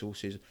of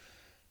resources.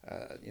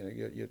 You know,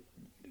 your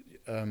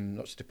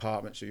lots of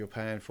departments that you're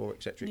paying for,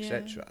 etc.,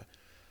 etc.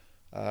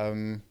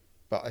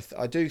 But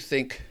I do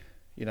think,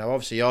 you know,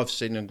 obviously I've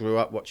seen and grew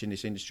up watching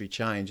this industry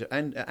change,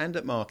 and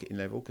at marketing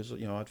level, because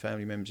you know I had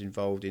family members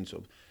involved in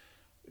sort of,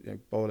 you know,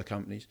 boiler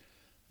companies.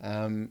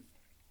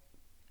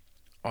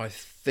 I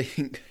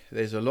think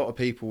there's a lot of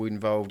people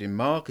involved in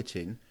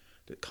marketing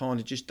that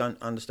kind of just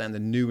don't understand the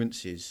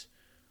nuances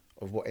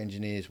of what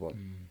engineers want,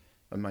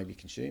 and maybe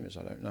consumers.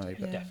 I don't know,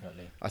 but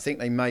Definitely. I think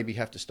they maybe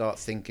have to start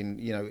thinking.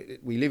 You know,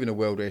 we live in a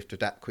world where we have to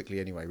adapt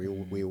quickly anyway.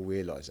 We all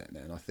realise that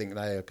now, and I think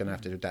they are going to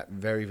have to adapt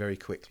very, very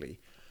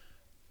quickly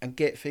and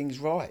get things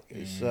right.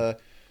 It's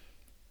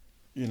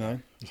you know,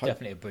 It's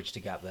definitely a bridge to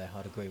gap there.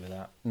 I'd agree with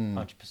that.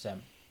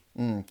 100%.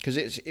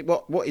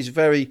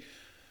 Because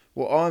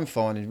what I'm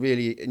finding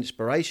really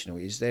inspirational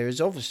is there is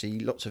obviously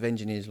lots of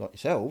engineers like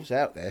yourselves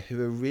out there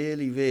who are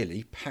really,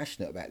 really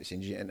passionate about this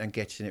industry and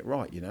getting it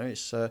right. You know,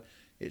 it's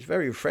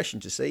very refreshing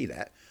to see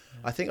that.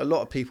 I think a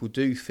lot of people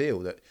do feel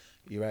that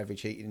your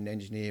average heating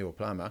engineer or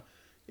plumber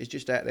is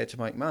just out there to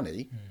make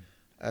money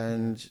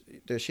and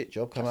do a shit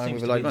job, come home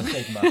with a load of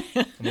money. Stigma.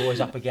 I'm always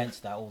up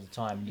against that all the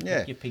time. You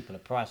Yeah. give people a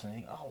price and they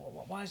think,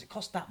 oh, why does it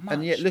cost that much?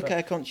 And yet, look But-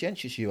 how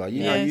conscientious you are.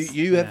 You Yes. know,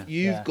 you've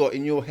Yeah. got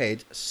in your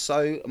head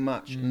so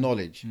much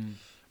knowledge,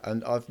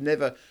 and I've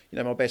never, you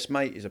know, my best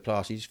mate is a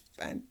plaster. He's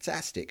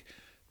fantastic,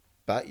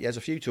 but he has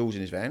a few tools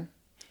in his van,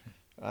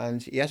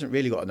 and he hasn't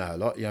really got to know a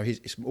lot. You know,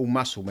 it's all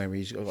muscle memory.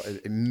 He's got an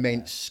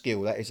immense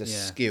skill. That is a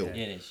skill. It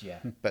is, yeah.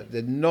 But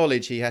the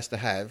knowledge he has to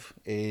have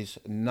is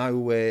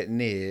nowhere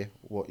near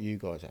what you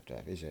guys have to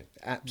have, is it?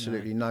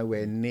 Absolutely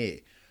nowhere near.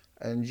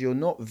 And you're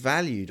not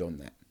valued on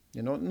that.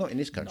 You're not in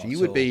this country. Not You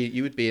at would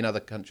all. be in other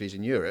countries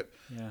in Europe,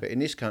 Yeah. but in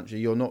this country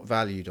you're not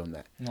valued on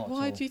that. Not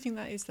Why at all. do you think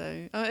that is,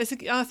 though? I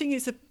think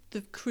it's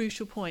the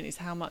crucial point is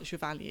how much you're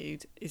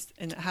valued,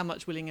 and how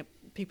much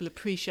people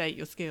appreciate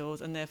your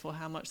skills, and therefore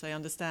how much they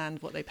understand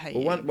what they pay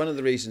Well, you. one of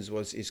the reasons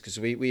is because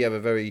we have a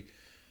very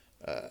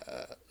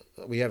a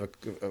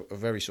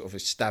very sort of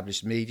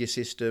established media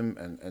system,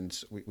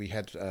 and we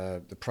had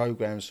the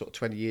programs sort of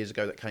 20 years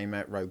ago that came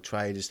out, Rogue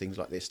Traders, things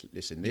like this,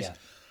 Yeah.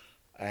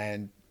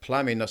 and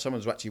plumbing. Now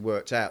someone's actually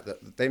worked out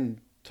that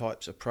them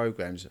types of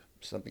programs,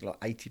 something like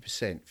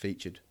 80%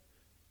 featured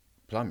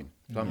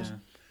plumbers,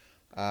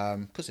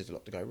 because there's a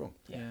lot to go wrong.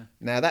 Yeah.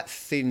 Now that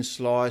thin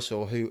slice,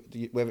 or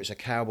whether it's a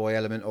cowboy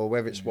element or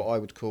whether it's what I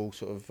would call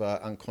sort of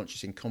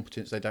unconscious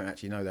incompetence, they don't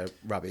actually know they're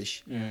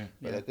rubbish.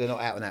 But they're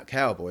not out and out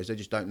cowboys. They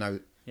just don't know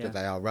that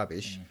they are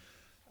rubbish.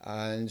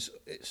 And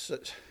it's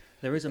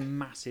There is a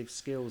massive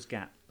skills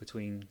gap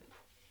between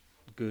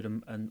good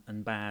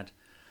and bad.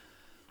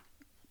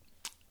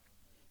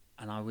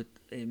 And I would,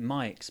 in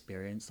my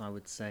experience, I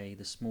would say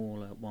the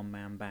smaller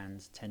one-man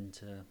bands tend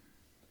to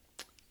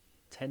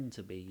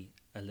be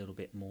a little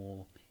bit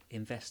more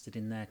invested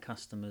in their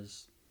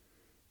customers'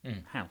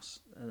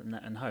 house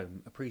and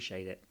home,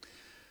 appreciate it.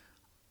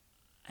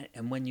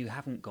 And when you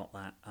haven't got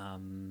that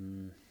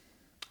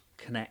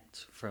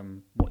connect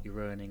from what you're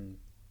earning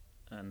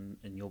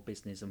in your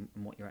business and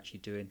what you're actually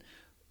doing,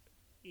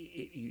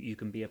 you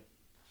can be a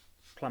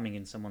plumbing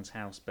in someone's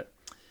house, but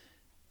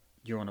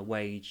you're on a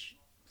wage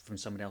from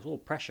somebody else or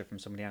pressure from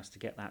somebody else to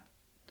get that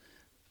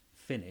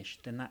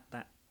finished, then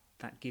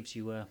that gives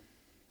you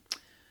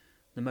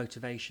the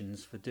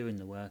motivations for doing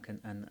the work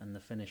and the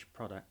finished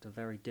product are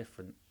very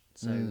different.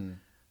 So I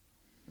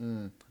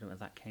don't know if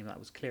that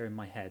was clear in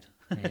my head.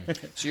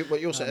 so. What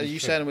you're saying? Are you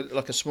saying with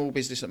like a small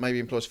business that maybe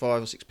employs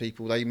 5 or 6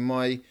 people?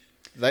 Them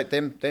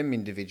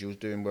individuals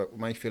doing work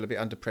may feel a bit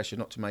under pressure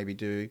not to maybe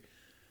do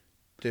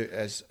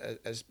as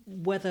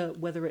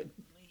whether it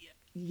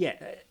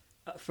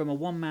from a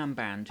one-man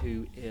band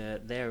who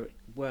they're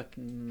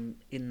working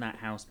in that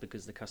house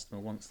because the customer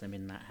wants them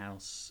in that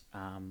house.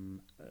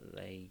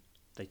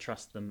 They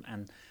trust them,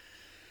 and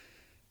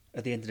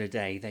at the end of the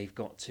day, they've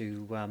got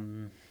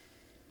to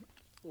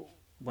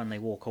when they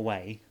walk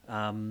away,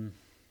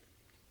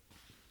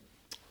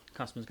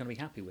 customer's going to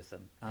be happy with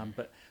them.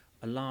 But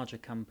a larger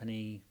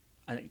company,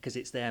 because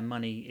it's their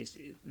money, it's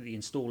the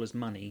installer's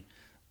money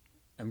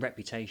and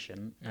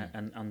reputation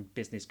and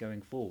business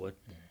going forward.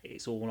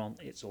 It's all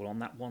on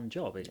that one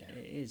job. It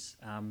is.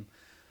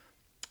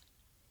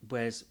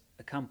 Whereas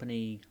a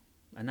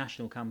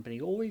national company,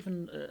 or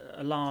even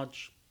a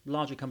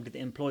larger company that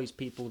employs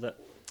people that,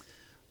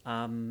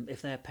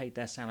 if they're paid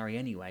their salary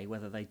anyway,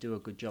 whether they do a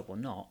good job or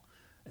not,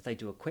 if they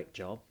do a quick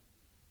job,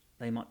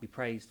 they might be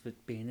praised for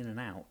being in and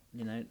out.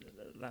 You know,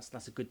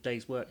 that's a good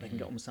day's work. They can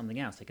get on with something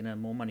else. They can earn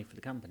more money for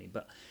the company,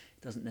 but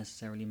it doesn't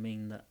necessarily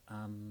mean that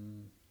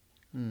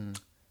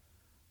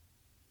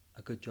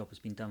a good job has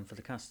been done for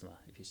the customer,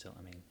 if you see what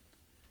I mean.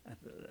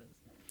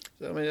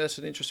 I mean, that's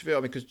an interesting view,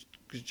 because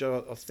because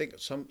Joe, I think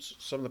some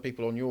of the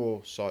people on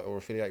your site or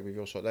affiliated with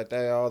your site,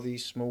 they are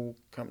these small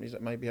companies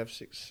that maybe have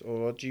 6,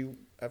 or do you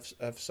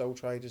have sole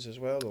traders as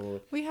well? Or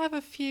We have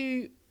a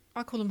few,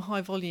 I call them high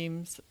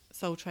volumes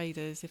sole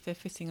traders if they're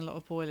fitting a lot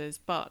of boilers,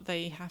 but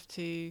they have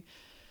to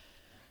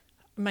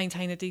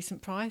maintain a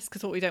decent price,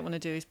 because what we don't want to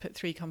do is put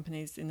 3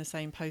 companies in the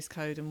same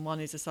postcode and one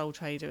is a sole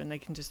trader and they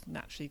can just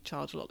naturally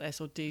charge a lot less,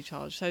 or do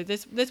charge. So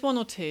there's 1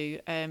 or 2,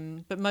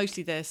 but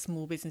mostly they're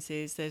small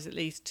businesses. There's at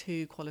least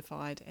 2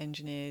 qualified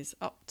engineers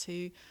up to,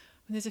 and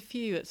there's a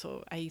few at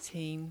sort of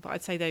 18, but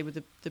I'd say they were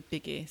the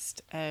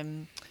biggest.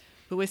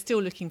 But we're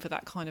still looking for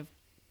that kind of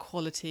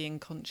quality and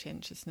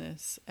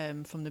conscientiousness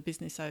from the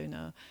business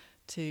owner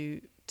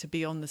to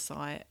be on the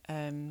site.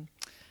 And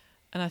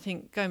I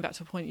think, going back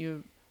to a point you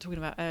were talking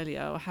about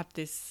earlier, I have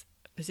this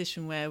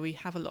position where we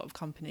have a lot of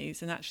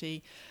companies, and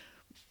actually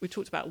we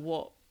talked about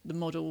what the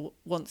model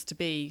wants to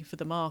be for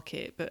the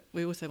market, but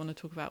we also want to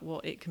talk about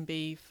what it can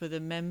be for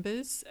the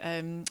members.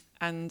 And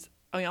I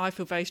mean, I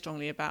feel very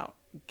strongly about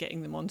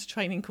getting them onto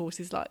training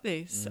courses like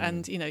this.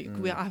 And, you know,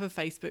 I have a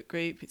Facebook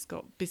group, it's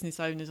got business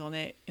owners on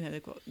it, you know,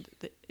 they've got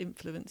the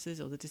influencers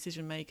or the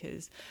decision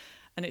makers,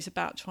 and it's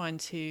about trying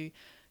to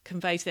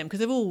convey to them, because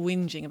they're all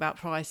whinging about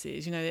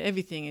prices. You know,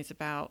 everything is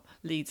about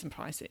leads and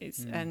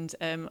prices. And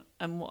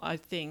what I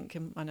think,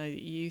 and I know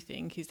that you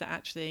think, is that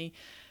actually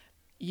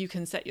you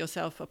can set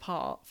yourself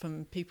apart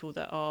from people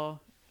that are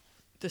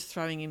just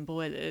throwing in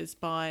boilers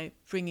by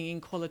bringing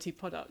in quality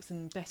products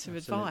and better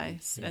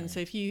advice. Yeah. And so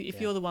if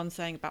you're the one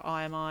saying about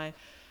IMI,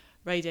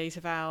 radiator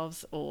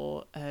valves,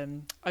 or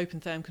open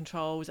therm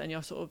controls, and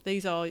you're sort of,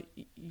 these are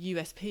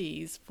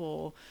USPs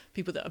for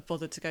people that have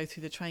bothered to go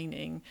through the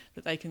training,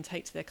 that they can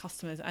take to their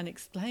customers and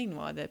explain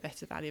why they're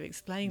better value,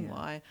 explain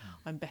why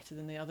I'm better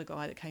than the other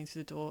guy that came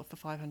through the door for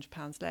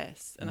 £500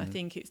 less. And I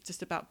think it's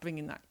just about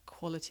bringing that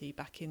quality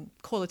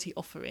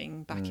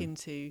offering back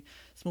into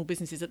small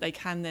businesses, that they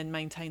can then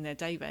maintain their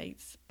day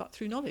rates, but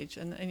through knowledge.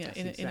 And you know, that's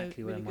in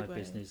exactly a really where good my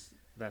way. business,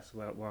 that's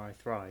where I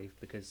thrive,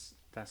 because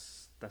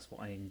that's what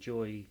I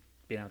enjoy,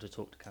 being able to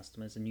talk to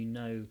customers, and you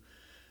know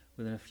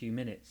within a few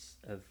minutes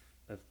of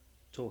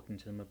talking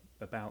to them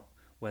about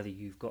whether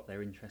you've got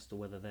their interest or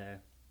whether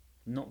they're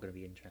not going to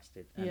be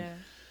interested. And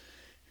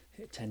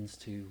it tends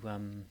to,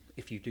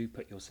 if you do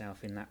put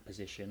yourself in that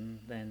position,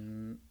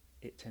 then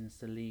it tends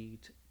to lead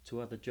to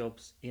other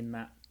jobs in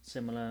that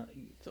similar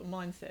sort of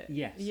mindset.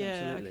 Yes,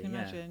 absolutely. I can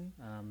imagine.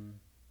 Yeah.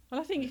 Well,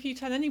 I think if you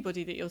tell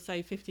anybody that you'll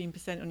save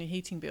 15% on your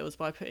heating bills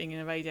by putting in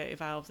a radiator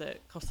valve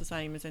that costs the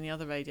same as any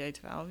other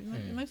radiator valve,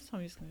 most of the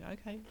time you're just going to go,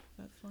 okay,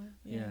 that's fine.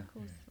 Yeah, of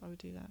course, I would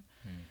do that.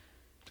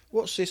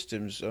 what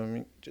systems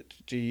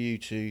do you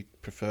two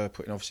prefer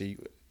putting? Obviously,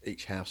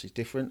 each house is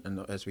different,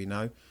 and as we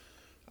know,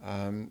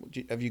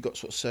 have you got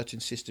sort of certain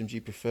systems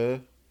you prefer?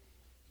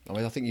 I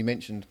mean, I think you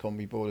mentioned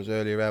combi boilers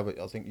earlier, Al, but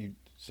I think you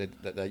said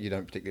that you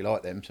don't particularly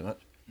like them so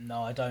much.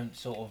 No, I don't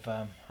sort of,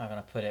 how can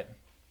I put it,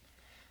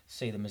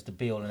 see them as the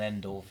be-all and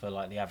end-all for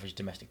like the average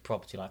domestic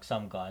property like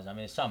some guys. I mean,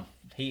 there's some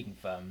heating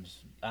firms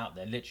out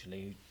there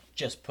literally who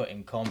just put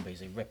in combis.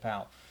 They rip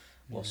out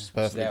what's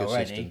there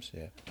already,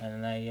 systems,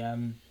 and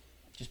they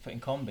just put in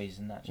combis,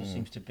 and that just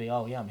seems to be,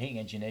 oh yeah, I'm a heating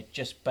engineer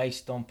just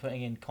based on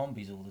putting in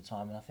combis all the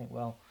time. And I think,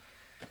 well,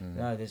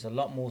 no, there's a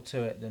lot more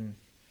to it than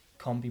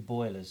combi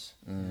boilers,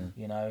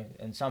 you know,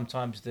 and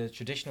sometimes the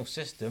traditional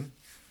system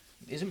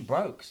isn't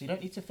broke, so you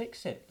don't need to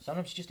fix it.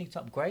 Sometimes you just need to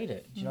upgrade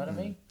it. Do you know what I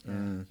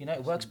mean? You know,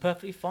 it works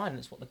perfectly fine.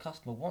 It's what the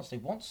customer wants. They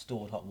want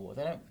stored hot water.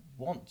 They don't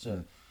want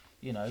to,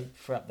 you know,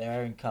 throw up their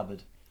airing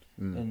cupboard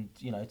and,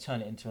 you know,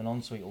 turn it into an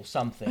ensuite or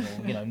something,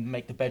 or, you know,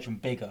 make the bedroom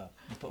bigger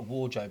and put a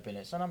wardrobe in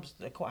it. Sometimes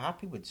they're quite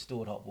happy with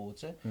stored hot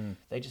water.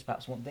 They just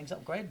perhaps want things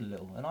upgraded a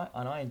little, and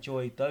I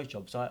enjoy those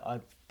jobs. I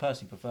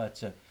personally prefer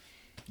to,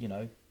 you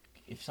know,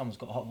 if someone's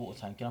got a hot water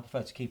tank, I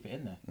prefer to keep it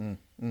in there.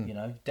 You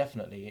know,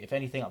 definitely. If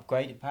anything,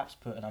 upgrade it, perhaps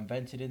put an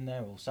unvented in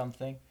there or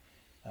something.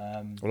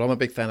 Well, I'm a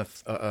big fan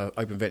of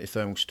open vented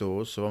thermal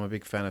stores, so I'm a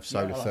big fan of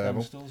solar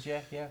thermal. Stores,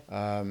 yeah.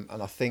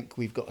 And I think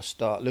we've got to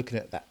start looking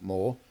at that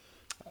more.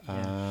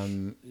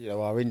 You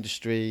know, our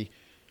industry,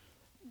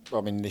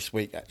 I mean, this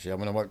week actually, I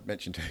mean, I won't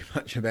mention too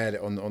much about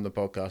it on the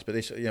podcast, but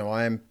this, you know,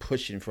 I am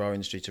pushing for our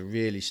industry to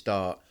really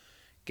start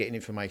getting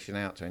information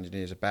out to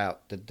engineers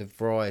about the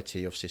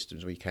variety of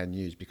systems we can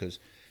use, because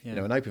you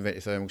know, an open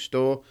vented thermal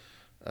store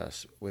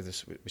with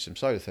some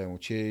solar thermal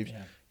tubes,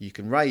 you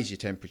can raise your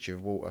temperature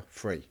of water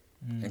free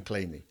and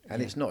cleanly,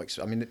 and it's not.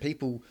 I mean,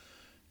 people,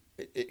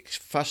 it's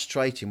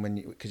frustrating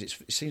because it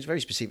seems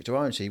very specific to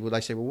our industry. Well, they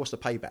say, well, what's the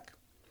payback?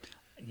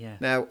 Yeah.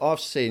 Now, I've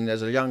seen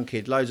as a young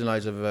kid loads and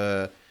loads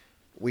of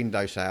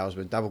window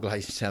salesmen, double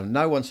glazing salesmen.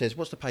 No one says,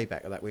 what's the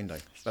payback of that window?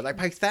 But they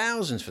pay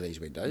thousands for these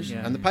windows,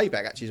 and the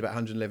payback actually is about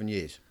 111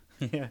 years.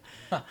 Yeah.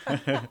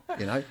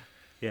 You know?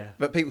 Yeah.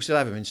 But people still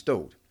have them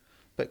installed.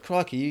 But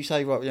crikey, you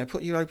say, right, you know,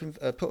 put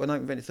an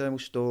open vented thermal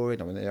store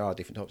in. I mean, there are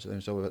different types of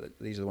them, so but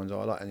these are the ones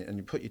I like. And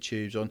you put your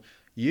tubes on.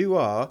 You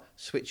are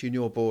switching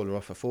your boiler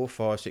off for 4,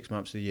 5, 6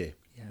 months of the year.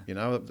 Yeah. You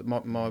know,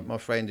 my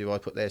friend who I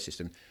put their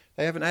system,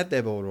 they haven't had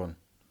their boiler on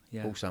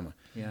all summer.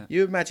 Yeah.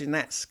 You imagine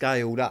that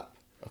scaled up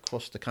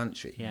across the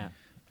country. Yeah.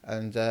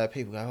 And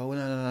people go, oh,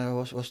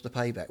 no, what's the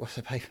payback? What's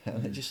the payback?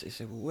 And they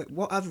say, well,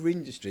 what other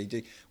industry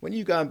when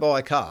you go and buy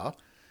a car,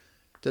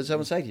 does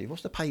someone say to you,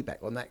 what's the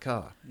payback on that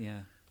car?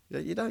 Yeah.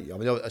 You don't. I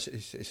mean,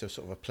 it's a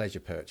sort of a pleasure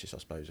purchase, I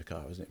suppose, a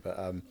car, isn't it?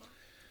 But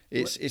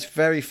it's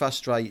very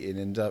frustrating,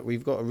 and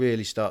we've got to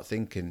really start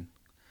thinking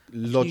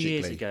logically. A few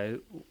years ago,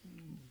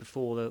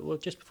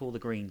 just before the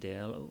Green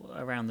Deal,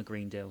 around the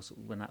Green Deal,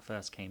 when that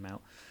first came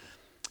out,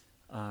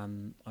 I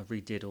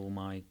redid all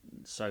my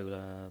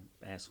solar,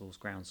 air source,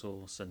 ground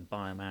source, and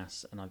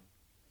biomass, and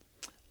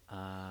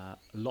a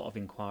lot of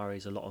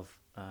inquiries, and I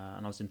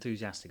was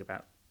enthusiastic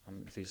about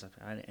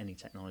any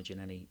technology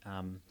and any,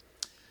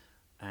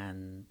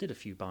 and did a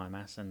few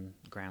biomass and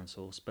ground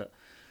source, but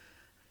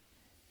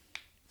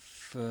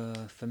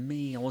for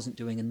me, I wasn't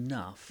doing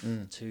enough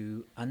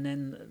to, and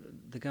then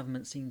the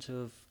government seemed to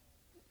have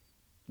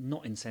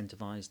not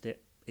incentivised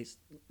it.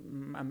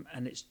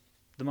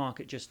 The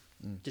market just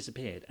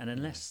disappeared, and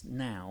unless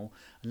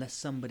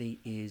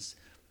somebody is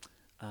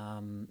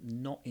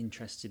not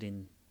interested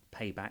in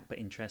payback but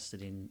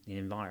interested in the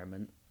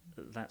environment,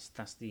 that's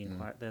the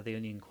they're the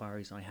only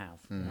inquiries I have,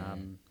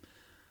 and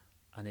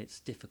it's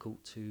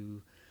difficult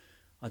to.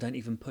 I don't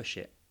even push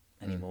it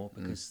anymore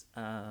because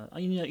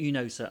you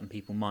know certain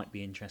people might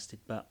be interested,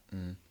 but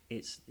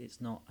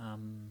it's not.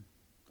 And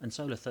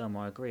solar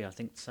thermal, I agree. I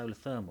think solar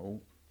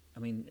thermal,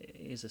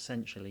 is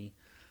essentially.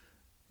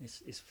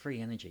 It's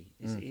free energy.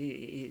 It's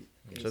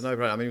so no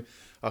brainer. I mean,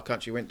 our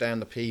country went down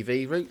the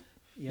PV route.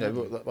 Yeah.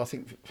 I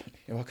think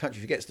our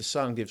country forgets the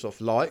sun gives off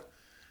light,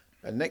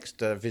 and next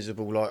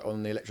visible light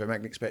on the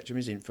electromagnetic spectrum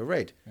is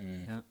infrared.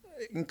 Yeah.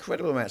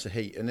 Incredible amounts of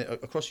heat, and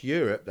across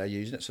Europe they're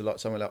using it. So like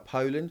somewhere like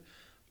Poland,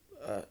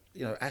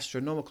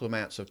 astronomical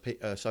amounts of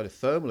solar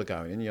thermal are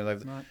going in.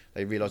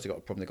 They realise they've got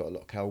a problem. They've got a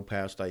lot of coal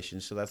power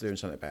stations, so they're doing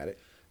something about it.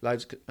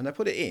 And they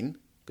put it in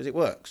because it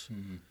works.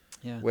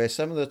 Yeah. Where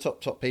some of the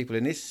top people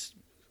in this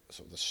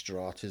sort of the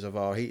stratas of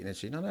our heating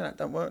industry, no, that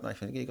don't work,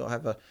 Nathan. You've got to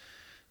have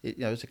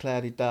it's a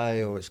cloudy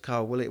day or it's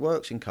cold. Well, it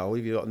works in cold.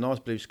 If you've got a nice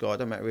blue sky, it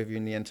don't matter if you're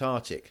in the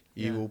Antarctic,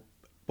 you will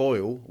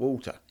boil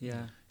water.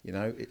 Yeah.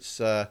 It's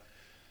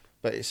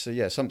but it's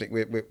something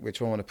we're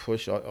trying to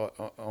push.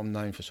 I'm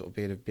known for sort of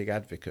being a big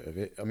advocate of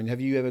it. I mean, have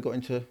you ever got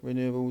into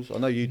renewables? I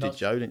know you did,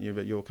 Joe, didn't you,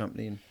 at your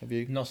company? And have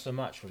you? Not so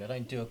much, really. I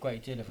don't do a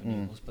great deal of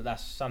renewables, but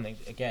that's something,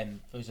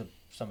 again, those are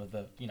some of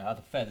the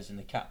other feathers in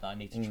the cap that I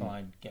need to try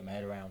and get my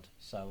head around.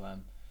 So, I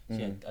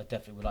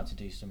definitely would like to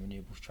do some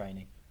renewables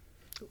training.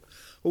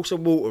 Also,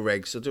 water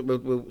regs. So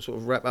we'll sort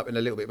of wrap up in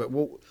a little bit, but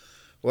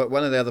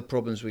one of the other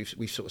problems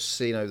we've sort of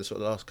seen over the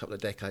sort of last couple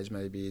of decades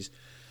maybe is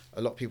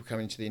a lot of people come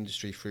into the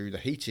industry through the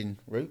heating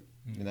route,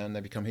 and they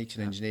become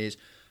heating engineers,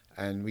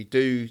 and we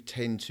do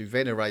tend to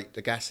venerate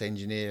the gas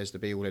engineer as the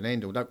be all and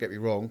end all. Don't get me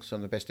wrong, some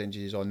of the best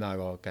engineers I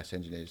know are gas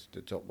engineers.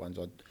 The top ones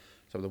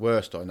some of the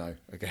worst I know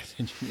are gas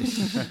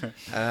engineers.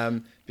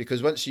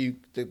 Because once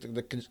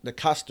the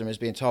customer is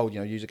being told,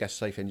 use a gas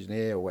safe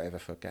engineer or whatever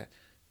for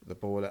the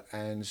boiler,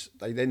 and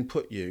they then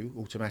put you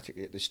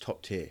automatically at this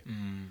top tier.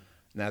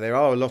 Now, there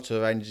are a lot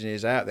of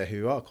engineers out there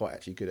who are quite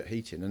actually good at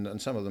heating, and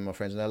some of them are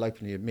friends, and they'll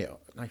openly admit,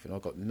 Nathan,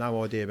 I've got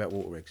no idea about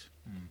water rigs.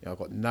 I've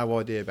got no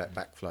idea about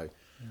backflow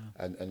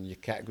and your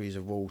categories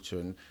of water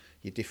and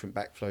your different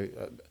backflow.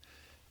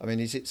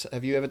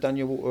 Have you ever done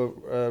your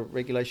water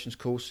regulations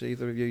course,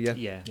 either of you?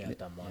 Yeah, I've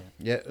done mine.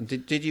 Yeah, and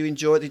did you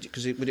enjoy it?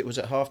 Because was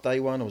it a half day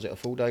one or was it a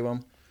full day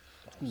one?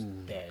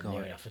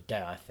 Near enough a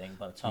day, I think.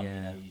 By the time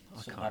you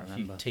sort of had a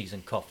few teas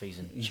and coffees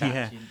and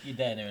chats, you're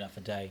there near enough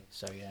a day.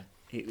 So yeah,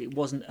 it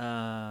wasn't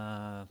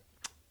an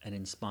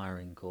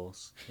inspiring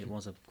course. It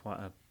was quite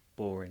a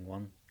boring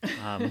one,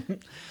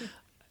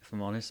 if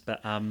I'm honest.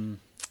 But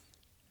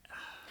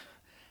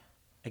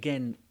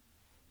again,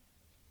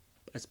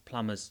 as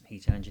plumbers,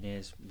 heating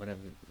engineers, whatever,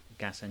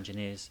 gas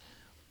engineers,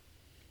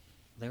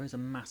 there is a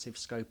massive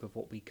scope of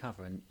what we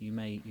cover, and you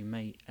may,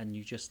 and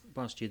you just,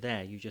 whilst you're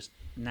there, you just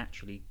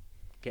naturally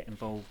get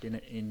involved in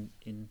it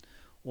in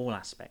all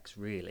aspects,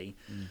 really,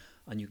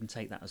 and you can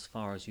take that as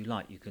far as you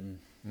like. You can,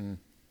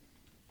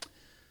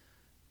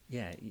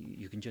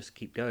 you can just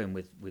keep going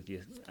with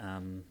your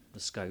the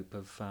scope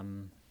of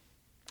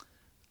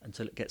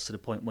until it gets to the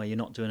point where you're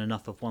not doing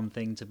enough of one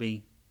thing to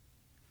be.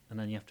 And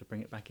then you have to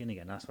bring it back in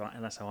again.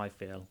 That's how I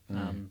feel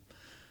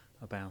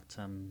about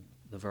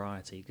the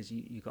variety, because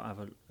you've got to have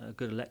a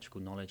good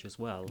electrical knowledge as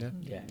well.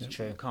 Yeah, it's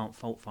true. You can't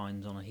fault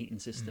find on a heating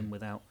system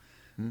without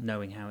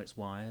knowing how it's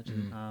wired.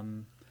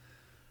 And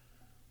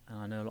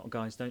I know a lot of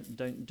guys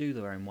don't do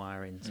their own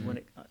wiring. So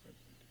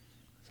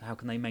so how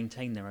can they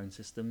maintain their own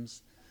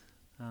systems?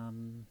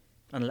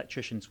 And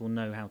electricians will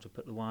know how to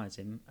put the wires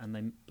in,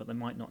 but they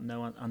might not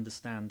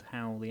understand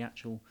how the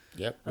actual.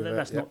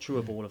 That's not true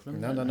of all of them.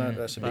 No,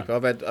 that's a big.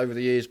 I've had over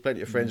the years plenty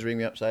of friends ring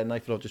me up saying,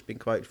 Nathan, I've just been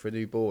quoted for a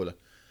new boiler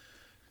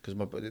because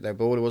their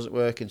boiler wasn't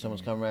working.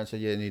 Someone's come around and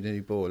said, yeah, you need a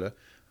new boiler,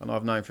 and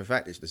I've known for a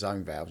fact it's the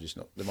zone valve, it's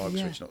not the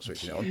micro switch, not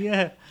switching it on.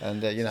 Yeah,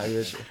 and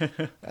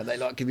and they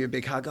give me a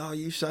big hug. Oh,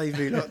 you saved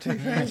me like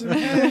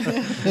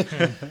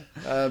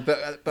 £2,000.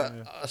 But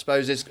I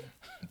suppose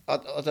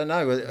I don't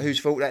know whose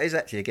fault that is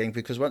actually again,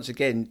 because once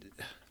again,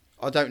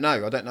 I don't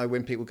know. I don't know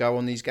when people go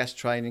on these gas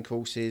training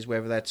courses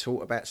whether they're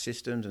taught about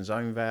systems and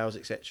zone valves,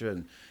 etc.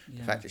 And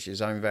the fact it's your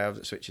zone valves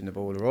that's switching the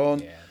boiler on.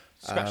 Yeah,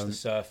 scratch the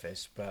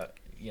surface, but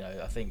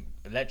I think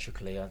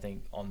electrically,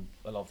 on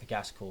a lot of the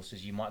gas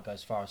courses, you might go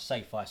as far as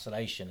safe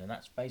isolation, and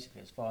that's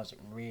basically as far as it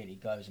really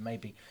goes.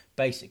 Maybe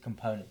basic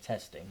component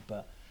testing,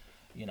 but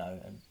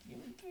and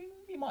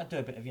you might do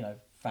a bit of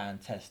fan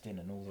testing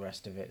and all the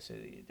rest of it. So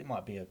it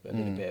might be a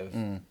little bit of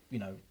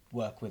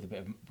work with a bit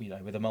of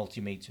with a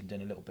multimeter and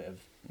doing a little bit of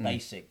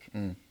basic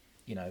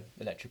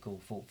electrical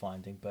fault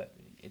finding, but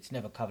it's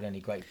never covered any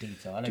great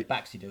detail. I know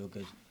Baxi do a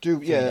good.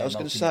 I was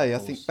going to say, I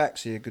think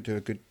Baxi do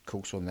a good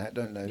course on that,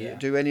 don't they? Yeah.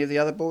 Do any of the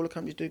other boiler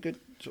companies do good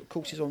sort of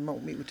courses on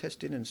multimeter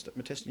testing and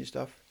testing your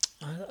stuff?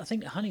 I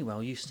think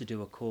Honeywell used to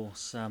do a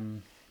course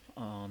on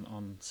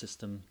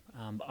system.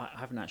 But I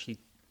haven't actually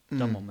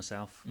done one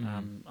myself.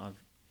 I've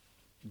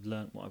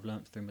learnt what I've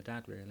learnt through my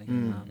dad, really.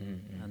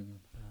 And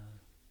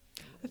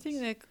I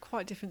think they're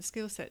quite different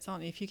skill sets,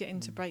 aren't you? If you get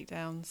into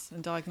breakdowns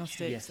and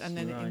diagnostics and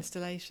then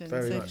installation.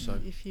 Very much so.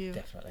 If you're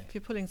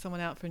pulling someone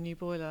out for a new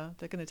boiler,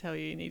 they're going to tell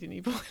you need a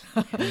new boiler.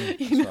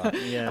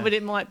 But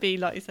it might be,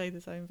 like you say,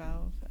 the zone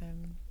valve.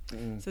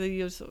 So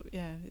you're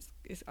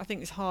I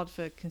think it's hard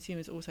for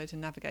consumers also to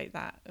navigate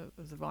that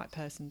of the right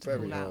person to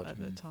pull out at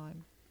the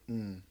time.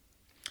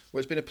 Well,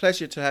 it's been a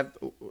pleasure to have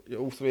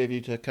all three of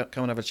you to come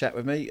and have a chat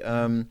with me.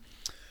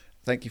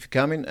 Thank you for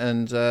coming.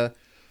 And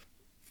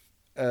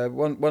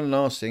one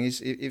last thing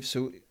is, if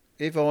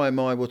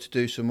IMI were to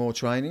do some more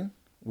training,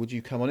 would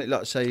you come on it?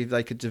 Like, say, if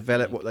they could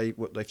develop what they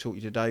taught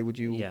you today, would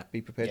you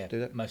be prepared to do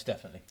that? Most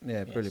definitely.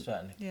 Yeah, brilliant.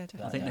 Certainly. Yeah,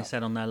 definitely. I think they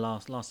said on their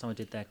last time I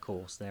did their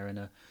course, they're in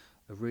a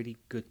really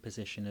good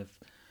position of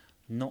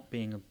not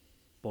being a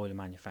boiler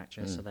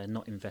manufacturer, so they're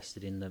not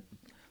invested in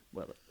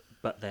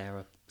but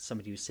they're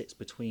somebody who sits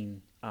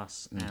between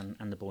us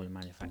and the boiler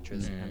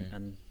manufacturers,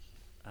 and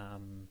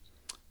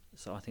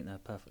so I think they're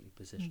perfectly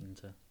positioned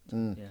to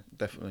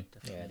definitely.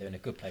 Yeah, they're in a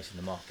good place in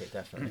the market,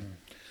 definitely.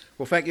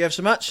 Well, thank you ever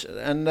so much,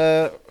 and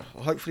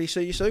hopefully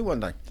see you soon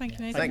one day. Thank you,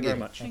 Nathan. Thank you very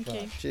much. Thank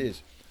you.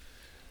 Cheers.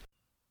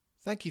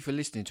 Thank you for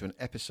listening to an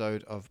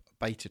episode of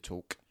Beta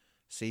Talk.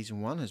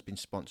 Season 1 has been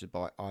sponsored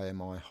by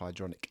IMI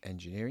Hydronic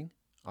Engineering.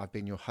 I've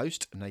been your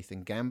host,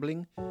 Nathan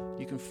Gambling.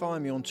 You can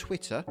find me on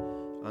Twitter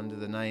under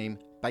the name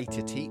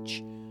Beta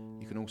Teach.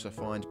 You can also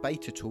find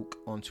Beta Talk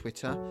on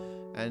Twitter.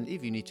 And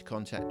if you need to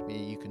contact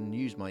me, you can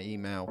use my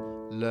email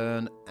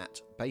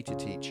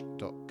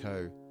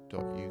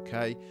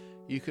learn@betateach.co.uk.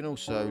 You can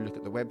also look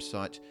at the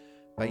website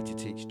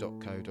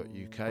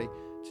betateach.co.uk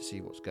to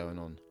see what's going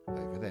on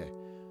over there.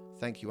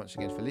 Thank you once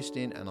again for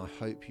listening, and I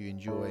hope you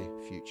enjoy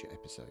future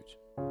episodes.